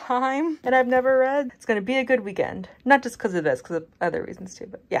long time and I've never read. It's gonna be a good weekend. Not just because of this, because of other reasons too,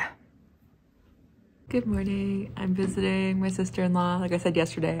 but yeah. Good morning. I'm visiting my sister-in-law. Like I said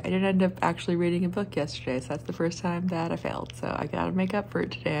yesterday, I didn't end up actually reading a book yesterday, so that's the first time that I failed. So I gotta make up for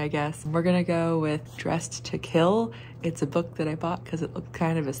it today, I guess. We're gonna go with Dressed to Kill. It's a book that I bought because it looked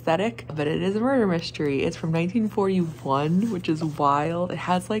kind of aesthetic, but it is a murder mystery. It's from 1941, which is wild. It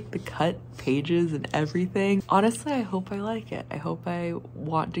has like the cut pages and everything. Honestly, I hope I like it. I hope I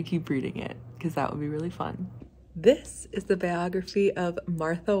want to keep reading it because that would be really fun. This is the biography of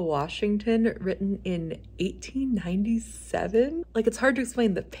Martha Washington, written in 1897. Like, it's hard to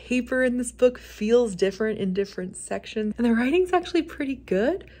explain. The paper in this book feels different in different sections, and the writing's actually pretty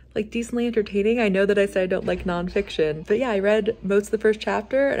good, like decently entertaining. I know that I said I don't like nonfiction, but yeah, I read most of the first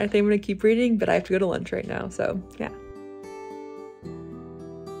chapter, and I think I'm gonna keep reading, but I have to go to lunch right now, so yeah.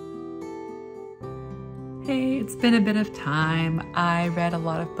 Hey, it's been a bit of time. I read a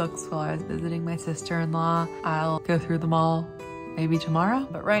lot of books while I was visiting my sister-in-law. I'll go through them all maybe tomorrow.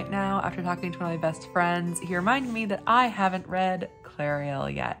 But right now, after talking to one of my best friends, he reminded me that I haven't read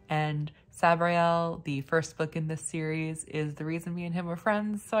Clariel yet. And Sabriel, the first book in this series, is the reason me and him were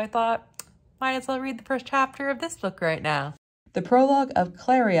friends. So I thought, might as well read the first chapter of this book right now. The prologue of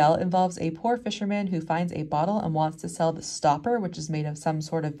Clariel involves a poor fisherman who finds a bottle and wants to sell the stopper, which is made of some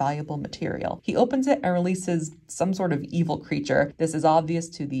sort of valuable material. He opens it and releases some sort of evil creature. This is obvious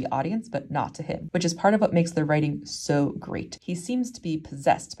to the audience, but not to him, which is part of what makes the writing so great. He seems to be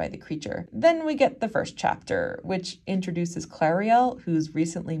possessed by the creature. Then we get the first chapter, which introduces Clariel, who's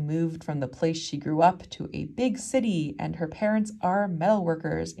recently moved from the place she grew up to a big city, and her parents are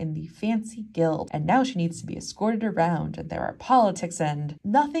metalworkers in the fancy guild, and now she needs to be escorted around, and there are politics and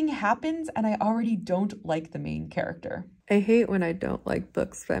nothing happens, and I already don't like the main character. I hate when I don't like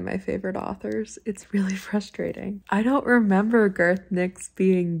books by my favorite authors. It's really frustrating. I don't remember Garth Nix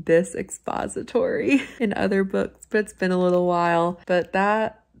being this expository in other books, but it's been a little while. But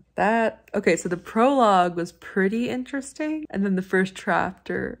okay, so the prologue was pretty interesting, and then the first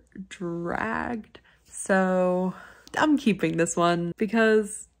chapter dragged. So I'm keeping this one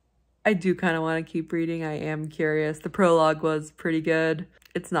because I do kind of want to keep reading. I am curious. The prologue was pretty good.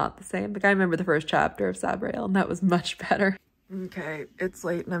 It's not the same. Like, I remember the first chapter of Sabriel, and that was much better. Okay, it's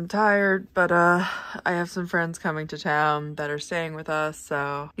late and I'm tired, but I have some friends coming to town that are staying with us,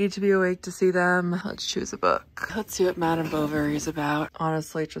 so need to be awake to see them. Let's choose a book. Let's see what Madame Bovary is about.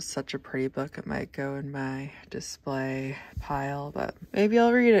 Honestly, it's just such a pretty book. It might go in my display pile, but maybe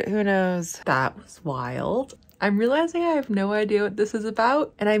I'll read it. Who knows? That was wild. I'm realizing I have no idea what this is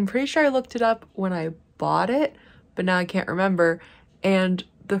about, and I'm pretty sure I looked it up when I bought it, but now I can't remember. And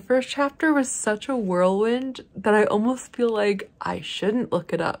the first chapter was such a whirlwind that I almost feel like I shouldn't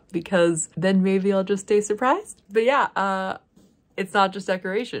look it up, because then maybe I'll just stay surprised. But yeah, it's not just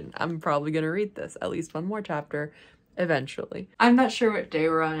decoration. I'm probably gonna read this, at least one more chapter, eventually. I'm not sure what day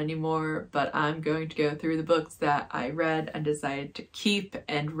we're on anymore, but I'm going to go through the books that I read and decided to keep,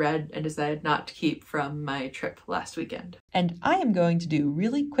 and read and decided not to keep from my trip last weekend. And I am going to do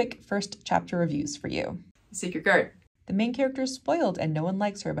really quick first chapter reviews for you. Secret Garden. The main character is spoiled and no one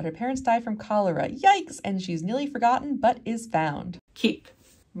likes her, but her parents die from cholera. Yikes! And she's nearly forgotten, but is found. Keep.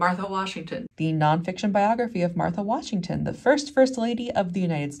 Martha Washington. The nonfiction biography of Martha Washington, the first Lady of the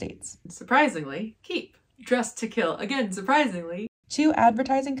United States. Surprisingly, keep. Dressed to Kill. Again, surprisingly, Two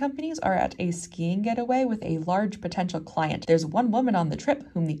advertising companies are at a skiing getaway with a large potential client. There's one woman on the trip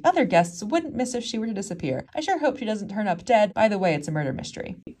whom the other guests wouldn't miss if she were to disappear. I sure hope she doesn't turn up dead. By the way, it's a murder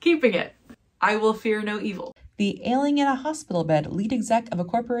mystery. Keeping it. I will fear no evil. The ailing in a hospital bed lead exec of a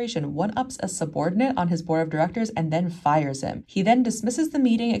corporation one-ups a subordinate on his board of directors and then fires him. He then dismisses the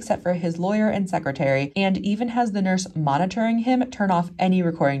meeting except for his lawyer and secretary, and even has the nurse monitoring him turn off any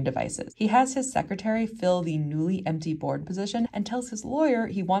recording devices. He has his secretary fill the newly empty board position and tells his lawyer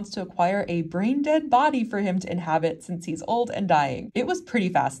he wants to acquire a brain-dead body for him to inhabit since he's old and dying. It was pretty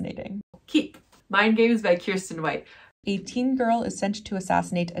fascinating. Keep. Mind Games by Kirsten White. A teen girl is sent to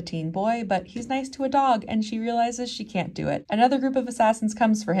assassinate a teen boy, but he's nice to a dog and she realizes she can't do it. Another group of assassins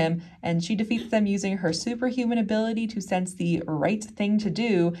comes for him and she defeats them using her superhuman ability to sense the right thing to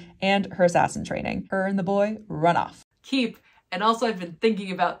do and her assassin training. Her and the boy run off. Keep. And also I've been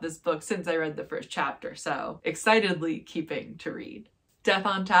thinking about this book since I read the first chapter, so excitedly keeping to read. Death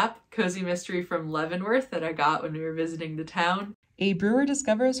on Tap, cozy mystery from Leavenworth that I got when we were visiting the town. A brewer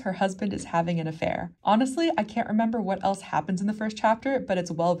discovers her husband is having an affair. Honestly, I can't remember what else happens in the first chapter, but it's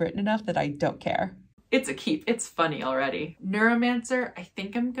well written enough that I don't care. It's a keep. It's funny already. Neuromancer, I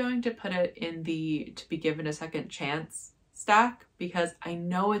think I'm going to put it in the to be given a second chance stack because I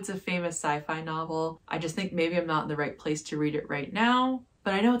know it's a famous sci-fi novel. I just think maybe I'm not in the right place to read it right now,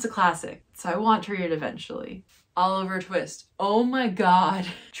 but I know it's a classic, so I want to read it eventually. Oliver Twist. Oh my god.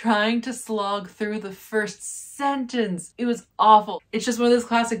 Trying to slog through the first sentence. It was awful. It's just one of those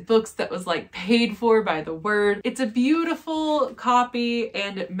classic books that was like paid for by the word. It's a beautiful copy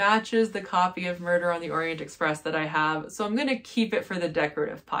and it matches the copy of Murder on the Orient Express that I have, so I'm gonna keep it for the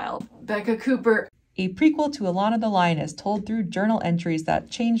decorative pile. Becca Cooper. A prequel to Alana the Lioness told through journal entries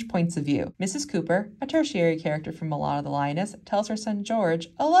that change points of view. Mrs. Cooper, a tertiary character from Alana the Lioness, tells her son George,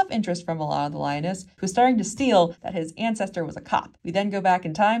 a love interest from Alana the Lioness, who's starting to steal, that his ancestor was a cop. We then go back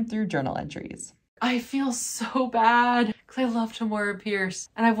in time through journal entries. I feel so bad because I love Tamora Pierce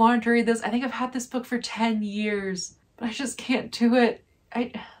and I've wanted to read this. I think I've had this book for 10 years, but I just can't do it.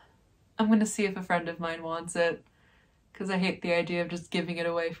 I'm gonna see if a friend of mine wants it because I hate the idea of just giving it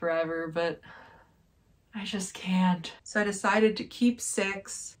away forever, but I just can't. So I decided to keep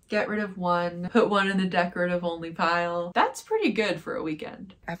 6, get rid of 1, put 1 in the decorative only pile. That's pretty good for a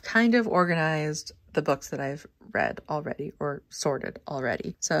weekend. I've kind of organized the books that I've read already or sorted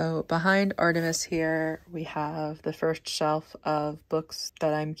already. So behind Artemis here, we have the first shelf of books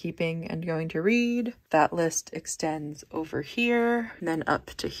that I'm keeping and going to read. That list extends over here and then up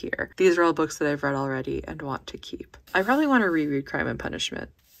to here. These are all books that I've read already and want to keep. I probably want to reread Crime and Punishment.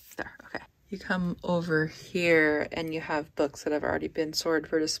 There, okay. You come over here and you have books that have already been sorted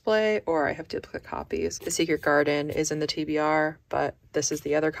for display, or I have duplicate copies. The Secret Garden is in the TBR, but this is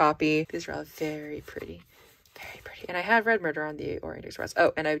the other copy. These are all very pretty. Very pretty. And I have read Murder on the Orient Express.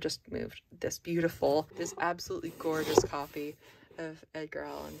 Oh, and I've just moved this absolutely gorgeous copy of Edgar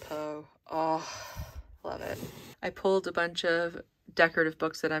Allan Poe. Oh, love it. I pulled a bunch of decorative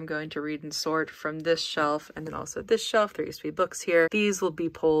books that I'm going to read and sort from this shelf, and then also this shelf. There used to be books here. These will be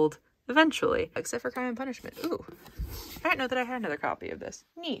pulled eventually, except for Crime and Punishment. Ooh, I didn't know that I had another copy of this.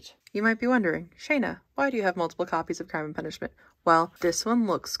 Neat. You might be wondering, Shayna, why do you have multiple copies of Crime and Punishment? Well, this one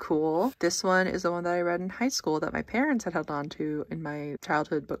looks cool. This one is the one that I read in high school that my parents had held on to in my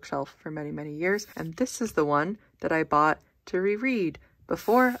childhood bookshelf for many, many years. And this is the one that I bought to reread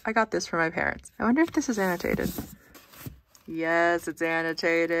before I got this from my parents. I wonder if this is annotated. Yes, it's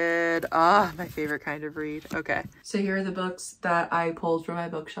annotated. Ah, my favorite kind of read. Okay. So here are the books that I pulled from my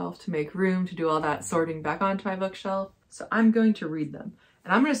bookshelf to make room to do all that sorting back onto my bookshelf. So I'm going to read them.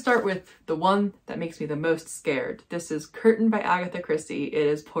 And I'm going to start with the one that makes me the most scared. This is Curtain by Agatha Christie. It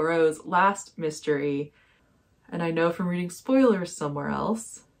is Poirot's last mystery. And I know from reading spoilers somewhere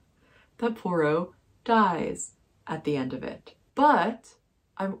else that Poirot dies at the end of it. But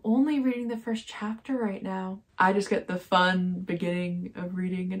I'm only reading the first chapter right now. I just get the fun beginning of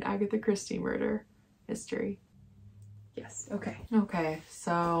reading an Agatha Christie murder mystery. Yes, okay. Okay,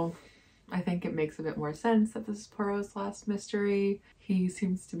 so I think it makes a bit more sense that this is Poirot's last mystery. He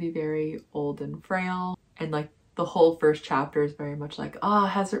seems to be very old and frail, and like the whole first chapter is very much like, oh,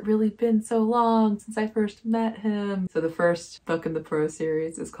 has it really been so long since I first met him? So the first book in the Poirot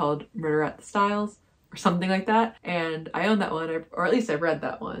series is called Murder at the Styles, or something like that, and I own that one, or at least I've read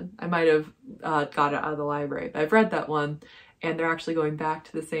that one. I might have got it out of the library, but I've read that one, and they're actually going back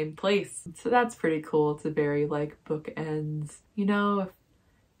to the same place. So that's pretty cool. It's a very like bookends. You know,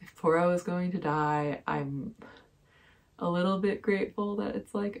 if Poirot is going to die, I'm a little bit grateful that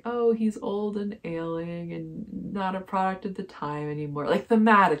it's like, oh, he's old and ailing and not a product of the time anymore. Like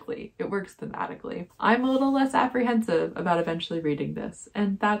thematically, it works thematically. I'm a little less apprehensive about eventually reading this,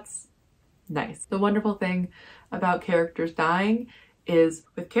 and that's nice. The wonderful thing about characters dying is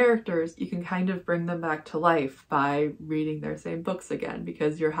with characters, you can kind of bring them back to life by reading their same books again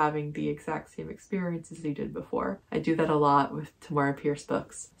because you're having the exact same experiences you did before. I do that a lot with Tamora Pierce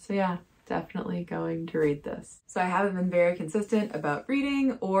books. So yeah, definitely going to read this. So I haven't been very consistent about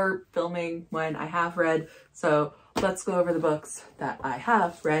reading or filming when I have read, so let's go over the books that I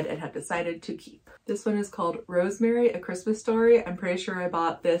have read and have decided to keep. This one is called Rosemary, A Christmas Story. I'm pretty sure I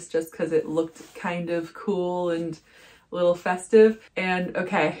bought this just because it looked kind of cool and a little festive. And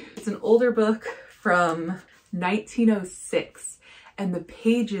okay, it's an older book from 1906 and the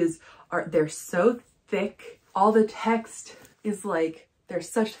pages they're so thick. All the text is like, there's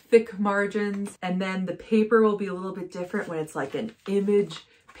such thick margins, and then the paper will be a little bit different when it's like an image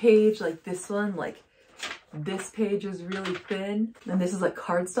page like this one. Like this page is really thin and this is like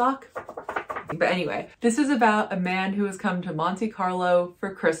cardstock. But anyway, this is about a man who has come to Monte Carlo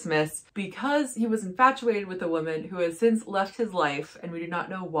for Christmas because he was infatuated with a woman who has since left his life, and we do not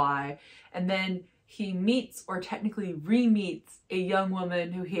know why. And then he meets, or technically re-meets, a young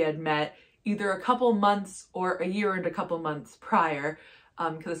woman who he had met either a couple months or a year and a couple months prior,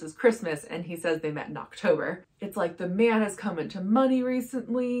 because this is Christmas, and he says they met in October. It's like the man has come into money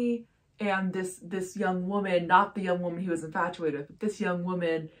recently, and this young woman, not the young woman he was infatuated with, but this young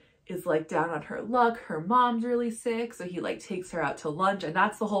woman is like down on her luck. Her mom's really sick, so he like takes her out to lunch, and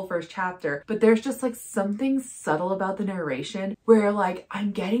that's the whole first chapter. But there's just like something subtle about the narration where like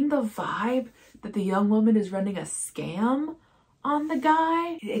I'm getting the vibe that the young woman is running a scam on the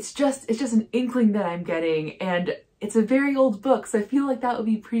guy. It's just an inkling that I'm getting, and it's a very old book, so I feel like that would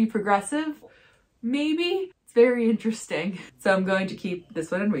be pretty progressive. Maybe. It's very interesting. So I'm going to keep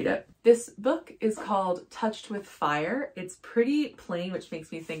this one and read it. This book is called Touched with Fire. It's pretty plain, which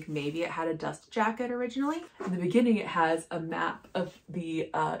makes me think maybe it had a dust jacket originally. In the beginning, it has a map of the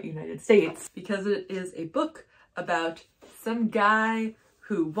United States because it is a book about some guy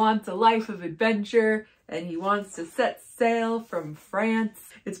who wants a life of adventure and he wants to set sail from France.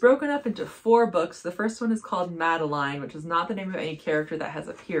 It's broken up into 4 books. The first one is called Madeline, which is not the name of any character that has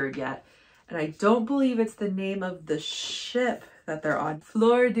appeared yet. And I don't believe it's the name of the ship that they're on,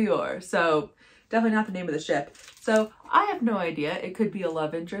 Fleur d'Or. So definitely not the name of the ship. So I have no idea. It could be a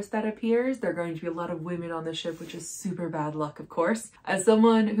love interest that appears. There are going to be a lot of women on the ship, which is super bad luck, of course. As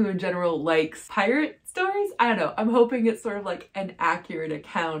someone who in general likes pirate stories, I don't know, I'm hoping it's sort of like an accurate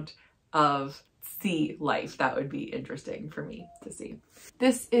account of sea life. That would be interesting for me to see.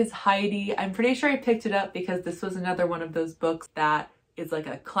 This is Heidi. I'm pretty sure I picked it up because this was another one of those books that is like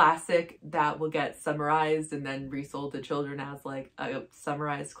a classic that will get summarized and then resold to children as like a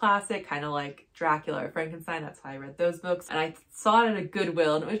summarized classic, kind of like Dracula or Frankenstein. That's why I read those books. And I saw it at a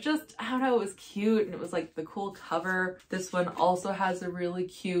Goodwill and it was just, I don't know, it was cute and it was like the cool cover. This one also has a really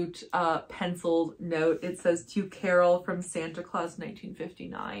cute penciled note. It says, "To Carol from Santa Claus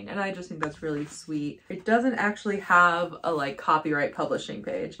 1959. And I just think that's really sweet. It doesn't actually have a like copyright publishing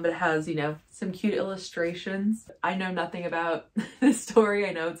page, but it has, you know, some cute illustrations. I know nothing about this story.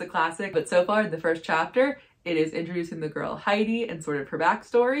 I know it's a classic, but so far in the first chapter, it is introducing the girl Heidi and sort of her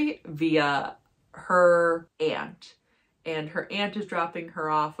backstory via her aunt. And her aunt is dropping her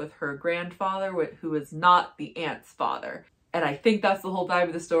off with her grandfather, who is not the aunt's father. And I think that's the whole vibe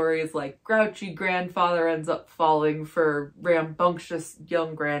of the story, is like grouchy grandfather ends up falling for rambunctious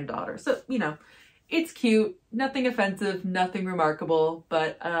young granddaughter. So, you know, it's cute, nothing offensive, nothing remarkable,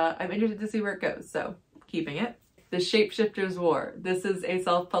 but I'm interested to see where it goes, so keeping it. The Shapeshifter's War. This is a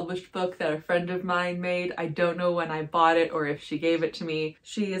self-published book that a friend of mine made. I don't know when I bought it or if she gave it to me.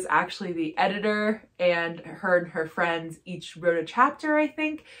 She is actually the editor, and her friends each wrote a chapter, I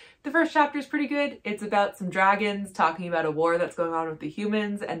think. The first chapter is pretty good. It's about some dragons talking about a war that's going on with the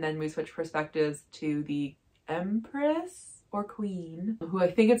humans, and then we switch perspectives to the Empress or Queen, who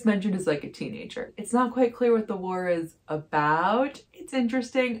I think it's mentioned as like a teenager. It's not quite clear what the war is about. It's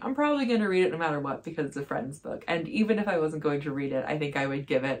interesting. I'm probably going to read it no matter what because it's a friend's book. And even if I wasn't going to read it, I think I would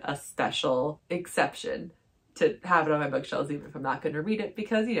give it a special exception to have it on my bookshelves, even if I'm not going to read it,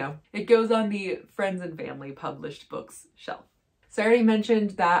 because, you know, it goes on the friends and family published books shelf. So I already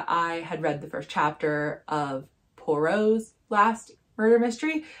mentioned that I had read the first chapter of Poirot's last murder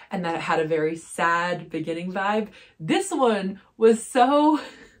mystery and that it had a very sad beginning vibe. This one was so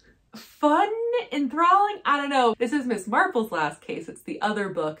fun, enthralling. I don't know. This is Miss Marple's last case. It's the other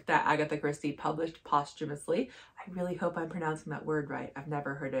book that Agatha Christie published posthumously. I really hope I'm pronouncing that word right. I've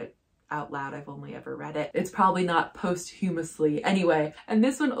never heard it out loud. I've only ever read it. It's probably not posthumously anyway. And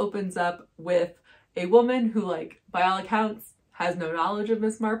this one opens up with a woman who, like, by all accounts, has no knowledge of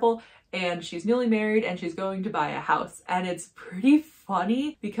Miss Marple, and she's newly married and she's going to buy a house. And it's pretty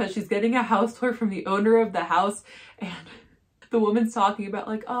funny because she's getting a house tour from the owner of the house, and the woman's talking about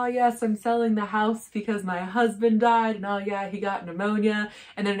like, oh yes, I'm selling the house because my husband died, and oh yeah, he got pneumonia.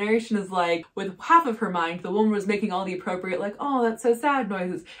 And the narration is like, with half of her mind, the woman was making all the appropriate like, oh, that's so sad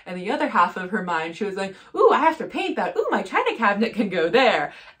noises. And the other half of her mind, she was like, ooh, I have to paint that. Ooh, my china cabinet can go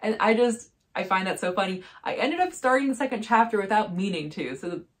there. And I find that so funny. I ended up starting the second chapter without meaning to.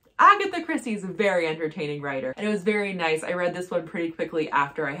 So Agatha Christie is a very entertaining writer, and it was very nice. I read this one pretty quickly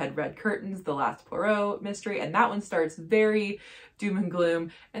after I had read Curtains, the last Poirot mystery, and that one starts very doom and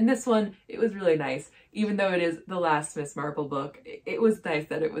gloom. And this one, it was really nice. Even though it is the last Miss Marple book, it was nice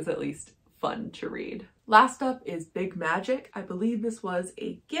that it was at least fun to read. Last up is Big Magic. I believe this was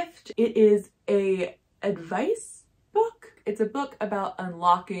a gift. It is a advice book. It's a book about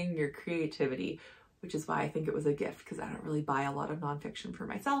unlocking your creativity, which is why I think it was a gift, because I don't really buy a lot of nonfiction for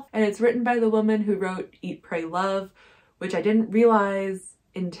myself. And it's written by the woman who wrote Eat, Pray, Love, which I didn't realize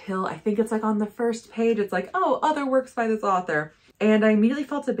until I think it's like on the first page. It's like, oh, other works by this author. And I immediately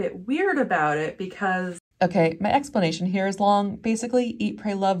felt a bit weird about it because... Okay, my explanation here is long. Basically, Eat,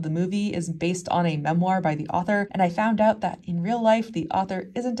 Pray, Love, the movie, is based on a memoir by the author, and I found out that in real life, the author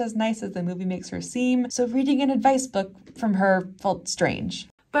isn't as nice as the movie makes her seem, so reading an advice book from her felt strange.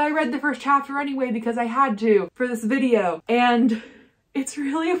 But I read the first chapter anyway because I had to for this video, and it's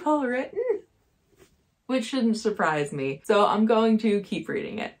really well written, which shouldn't surprise me. So I'm going to keep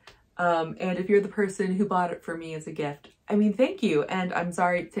reading it. And if you're the person who bought it for me as a gift, I mean, thank you. And I'm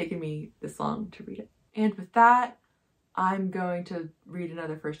sorry it's taken me this long to read it. And with that, I'm going to read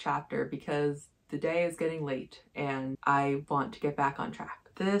another first chapter because the day is getting late and I want to get back on track.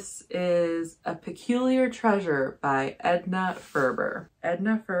 This is A Peculiar Treasure by Edna Ferber.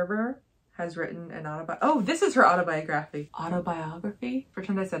 Edna Ferber has written an this is her autobiography. Autobiography?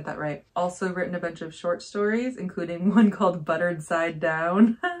 Pretend I said that right. Also written a bunch of short stories, including one called Buttered Side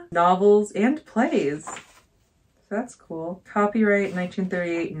Down, novels, and plays. So that's cool. Copyright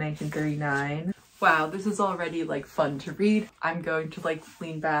 1938 and 1939. Wow, this is already like fun to read. I'm going to like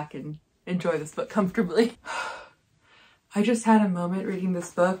lean back and enjoy this book comfortably. I just had a moment reading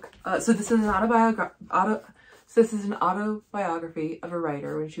this book. So this is an autobiography of a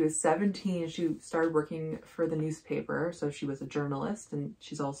writer. When she was 17, she started working for the newspaper. So she was a journalist, and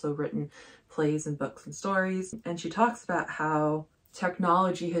she's also written plays and books and stories. And she talks about how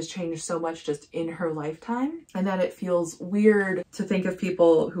technology has changed so much just in her lifetime, and that it feels weird to think of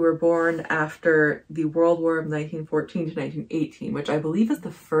people who were born after the World War of 1914 to 1918, which I believe is the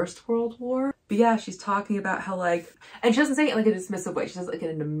First World War. But yeah, she's talking about how like, and she doesn't say it in like a dismissive way, she says it like in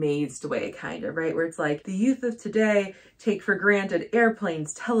an amazed way, kind of, right? Where it's like, the youth of today take for granted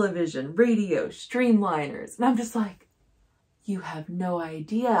airplanes, television, radio, streamliners. And I'm just like, you have no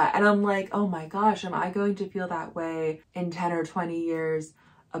idea. And I'm like, oh my gosh, am I going to feel that way in 10 or 20 years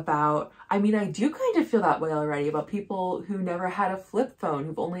about, I mean, I do kind of feel that way already about people who never had a flip phone,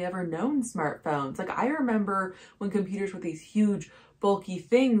 who've only ever known smartphones. Like, I remember when computers were these huge, bulky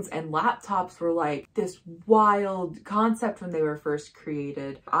things, and laptops were like this wild concept when they were first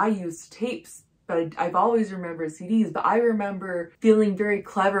created. I used tapes, but I've always remembered CDs, but I remember feeling very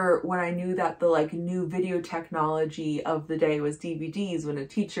clever when I knew that the like new video technology of the day was DVDs when a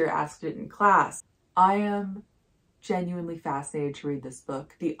teacher asked it in class. I am genuinely fascinated to read this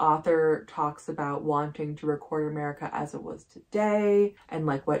book. The author talks about wanting to record America as it was today, and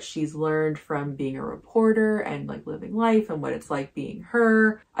like what she's learned from being a reporter and like living life and what it's like being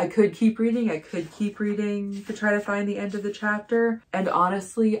her. I could keep reading to try to find the end of the chapter. And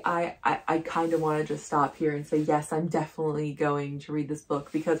honestly, I kind of want to just stop here and say, yes, I'm definitely going to read this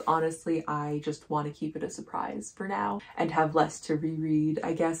book, because honestly, I just want to keep it a surprise for now and have less to reread,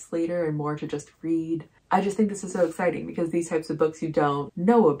 I guess, later, and more to just read. I just think this is so exciting because these types of books you don't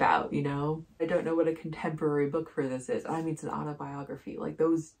know about, you know? I don't know what a contemporary book for this is. I mean, it's an autobiography. Like,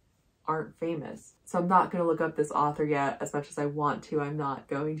 those aren't famous. So I'm not going to look up this author yet as much as I want to. I'm not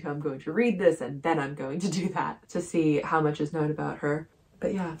going to. I'm going to read this and then I'm going to do that to see how much is known about her.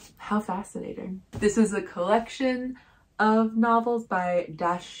 But yeah, how fascinating. This is a collection of novels by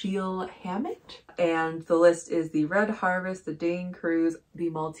Dashiell Hammett, and the list is The Red Harvest, The Dane Cruise, The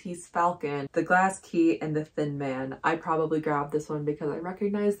Maltese Falcon, The Glass Key, and The Thin Man. I probably grabbed this one because I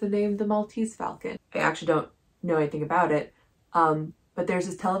recognize the name The Maltese Falcon. I actually don't know anything about it, but there's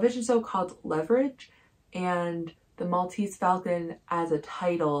this television show called Leverage, and The Maltese Falcon as a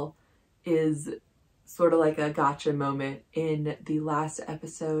title is sort of like a gotcha moment in the last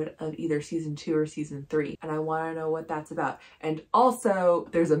episode of either season 2 or season 3. And I want to know what that's about. And also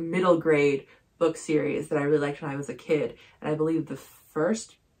there's a middle grade book series that I really liked when I was a kid. And I believe the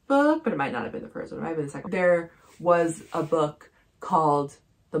first book, but it might not have been the first one, it might have been the second. There was a book called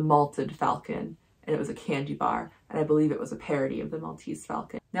The Maltese Falcon, and it was a candy bar. And I believe it was a parody of the Maltese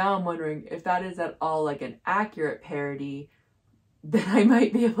Falcon. Now I'm wondering if that is at all like an accurate parody, then I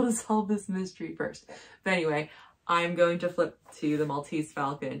might be able to solve this mystery first. But anyway, I'm going to flip to the Maltese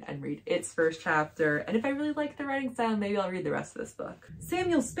Falcon and read its first chapter. And if I really like the writing style, maybe I'll read the rest of this book.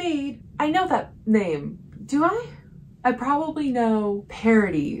 Samuel Spade, I know that name. Do I? I probably know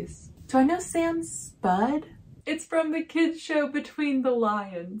parodies. Do I know Sam Spud? It's from the kids show Between the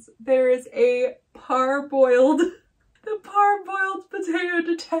Lions. There is a the parboiled potato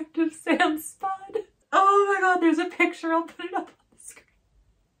detective Sam Spud. Oh my god, there's a picture, I'll put it up on the screen.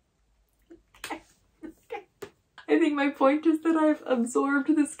 Okay. I think my point is that I've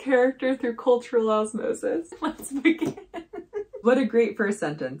absorbed this character through cultural osmosis. Let's begin. What a great first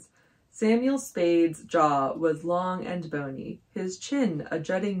sentence. Samuel Spade's jaw was long and bony, his chin a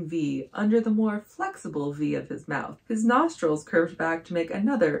jutting V under the more flexible V of his mouth. His nostrils curved back to make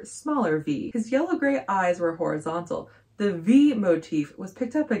another, smaller V. His yellow-gray eyes were horizontal. The V motif was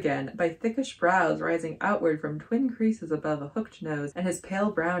picked up again by thickish brows rising outward from twin creases above a hooked nose, and his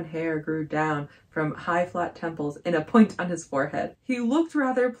pale brown hair grew down from high flat temples in a point on his forehead. He looked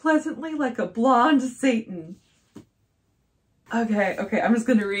rather pleasantly like a blonde Satan. Okay, I'm just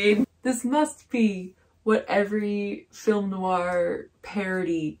gonna read. This must be what every film noir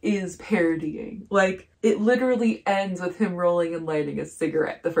parody is parodying. Like, it literally ends with him rolling and lighting a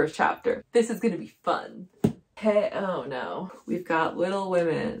cigarette, the first chapter. This is gonna be fun. Hey, oh no. We've got Little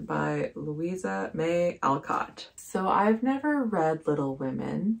Women by Louisa May Alcott. So I've never read Little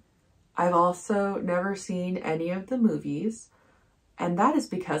Women. I've also never seen any of the movies. And that is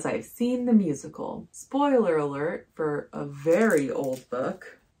because I've seen the musical. Spoiler alert for a very old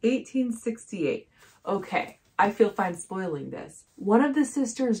book. 1868. Okay, I feel fine spoiling this. One of the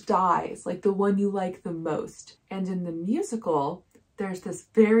sisters dies, like the one you like the most. And in the musical, there's this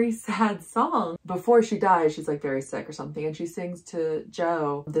very sad song. Before she dies, she's like very sick or something, and she sings to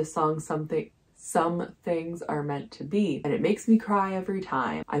Joe this song, Some Things Are Meant to Be. And it makes me cry every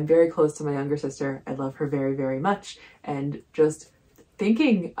time. I'm very close to my younger sister. I love her very, very much. And just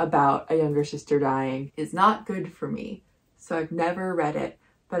thinking about a younger sister dying is not good for me. So I've never read it.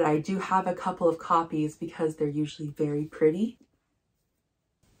 But I do have a couple of copies because they're usually very pretty.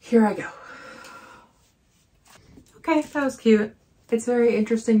 Here I go. Okay, that was cute. It's very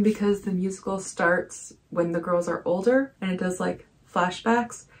interesting because the musical starts when the girls are older and it does like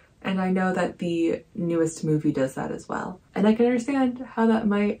flashbacks. And I know that the newest movie does that as well. And I can understand how that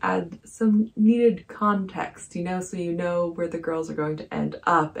might add some needed context, you know, so you know where the girls are going to end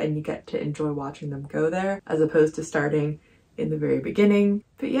up and you get to enjoy watching them go there as opposed to starting in the very beginning.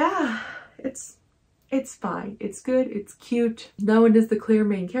 But yeah, it's fine. It's good. It's cute. No one is the clear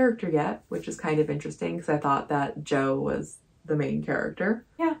main character yet, which is kind of interesting because I thought that Joe was the main character.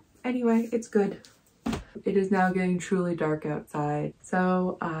 Yeah, anyway, it's good. It is now getting truly dark outside,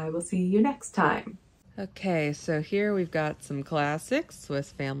 so I will see you next time. Okay, so here we've got some classics: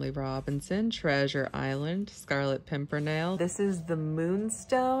 Swiss Family Robinson, Treasure Island, Scarlet Pimpernel. This is The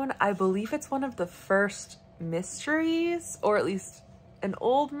Moonstone. I believe it's one of the first mysteries, or at least an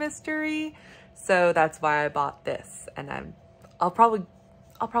old mystery, so that's why I bought this, and I'll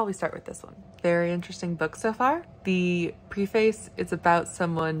probably start with this one. Very interesting book so far. The preface is about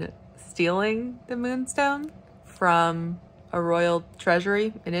someone stealing the Moonstone from a royal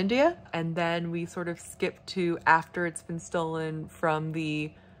treasury in India, and then we sort of skip to after it's been stolen from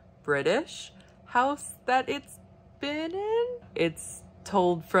the British house that it's been in. It's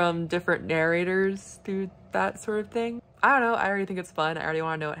told from different narrators through that sort of thing. I don't know, I already think it's fun. I already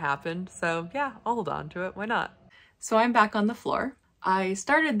want to know what happened, so yeah, I'll hold on to it. Why not? So I'm back on the floor. I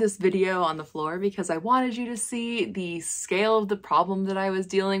started this video on the floor because I wanted you to see the scale of the problem that I was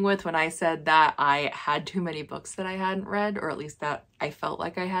dealing with when I said that I had too many books that I hadn't read, or at least that I felt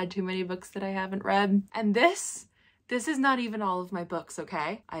like I had too many books that I haven't read. And this is not even all of my books,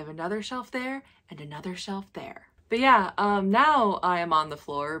 okay? I have another shelf there and another shelf there. But yeah, now I am on the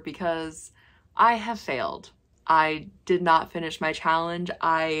floor because I have failed. I did not finish my challenge.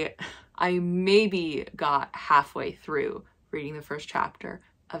 I maybe got halfway through reading the first chapter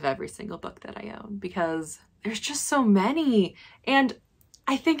of every single book that I own because there's just so many. And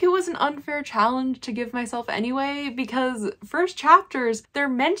I think it was an unfair challenge to give myself anyway, because first chapters, they're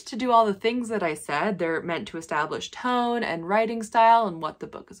meant to do all the things that I said. They're meant to establish tone and writing style and what the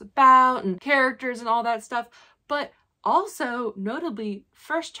book is about and characters and all that stuff. But also, notably,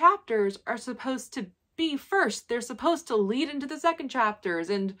 first chapters are supposed to be first. They're supposed to lead into the second chapters,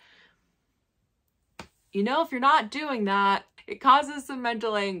 and you know, if you're not doing that, it causes some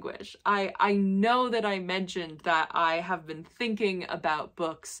mental anguish. I know that I mentioned that I have been thinking about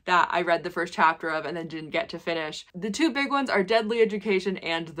books that I read the first chapter of and then didn't get to finish. The two big ones are Deadly Education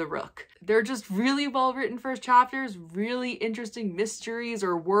and The Rook. They're just really well written first chapters, really interesting mysteries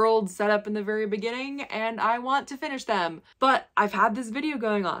or worlds set up in the very beginning, and I want to finish them. But I've had this video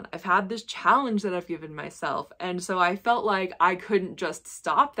going on. I've had this challenge that I've given myself, and so I felt like I couldn't just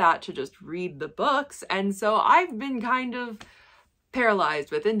stop that to just read the books, and so I've been kind of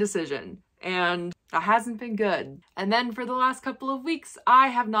paralyzed with indecision, and that hasn't been good. And then for the last couple of weeks, I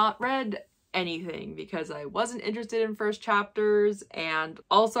have not read anything because I wasn't interested in first chapters, and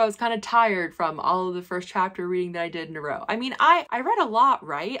also I was kind of tired from all of the first chapter reading that I did in a row. I mean, I read a lot,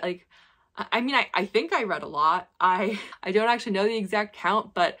 right? Like, I think I read a lot. I don't actually know the exact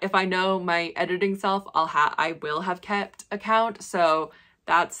count, but if I know my editing self, I will have kept a count, so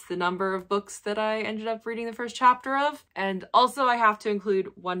that's the number of books that I ended up reading the first chapter of. And also I have to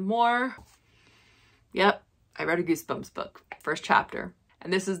include one more. Yep, I read a Goosebumps book, first chapter.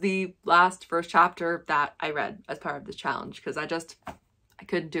 And this is the last first chapter that I read as part of this challenge because I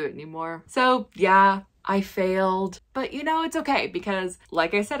couldn't do it anymore. So yeah, I failed. But you know, it's okay because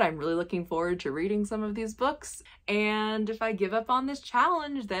like I said, I'm really looking forward to reading some of these books. And if I give up on this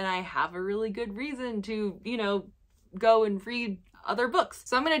challenge, then I have a really good reason to, you know, go and read other books.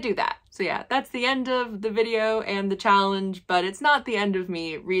 So I'm gonna do that. So yeah, that's the end of the video and the challenge, but it's not the end of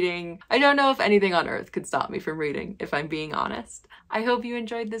me reading. I don't know if anything on earth could stop me from reading, if I'm being honest. I hope you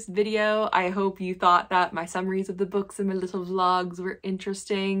enjoyed this video. I hope you thought that my summaries of the books and my little vlogs were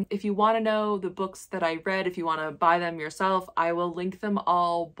interesting. If you want to know the books that I read, if you want to buy them yourself, I will link them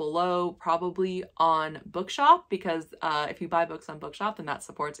all below, probably on Bookshop, because if you buy books on Bookshop, then that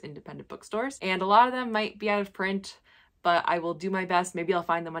supports independent bookstores. And a lot of them might be out of print, but I will do my best. Maybe I'll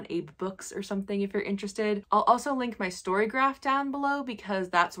find them on Abe Books or something if you're interested. I'll also link my story graph down below because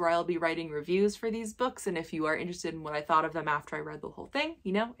that's where I'll be writing reviews for these books. And if you are interested in what I thought of them after I read the whole thing,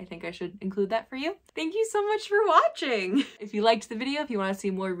 you know, I think I should include that for you. Thank you so much for watching. If you liked the video, if you want to see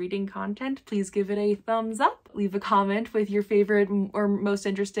more reading content, please give it a thumbs up. Leave a comment with your favorite or most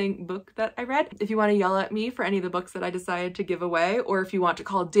interesting book that I read. If you want to yell at me for any of the books that I decided to give away, or if you want to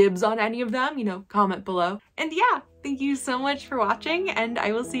call dibs on any of them, you know, comment below. And yeah, thank you so much for watching, and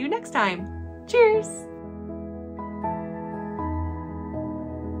I will see you next time. Cheers!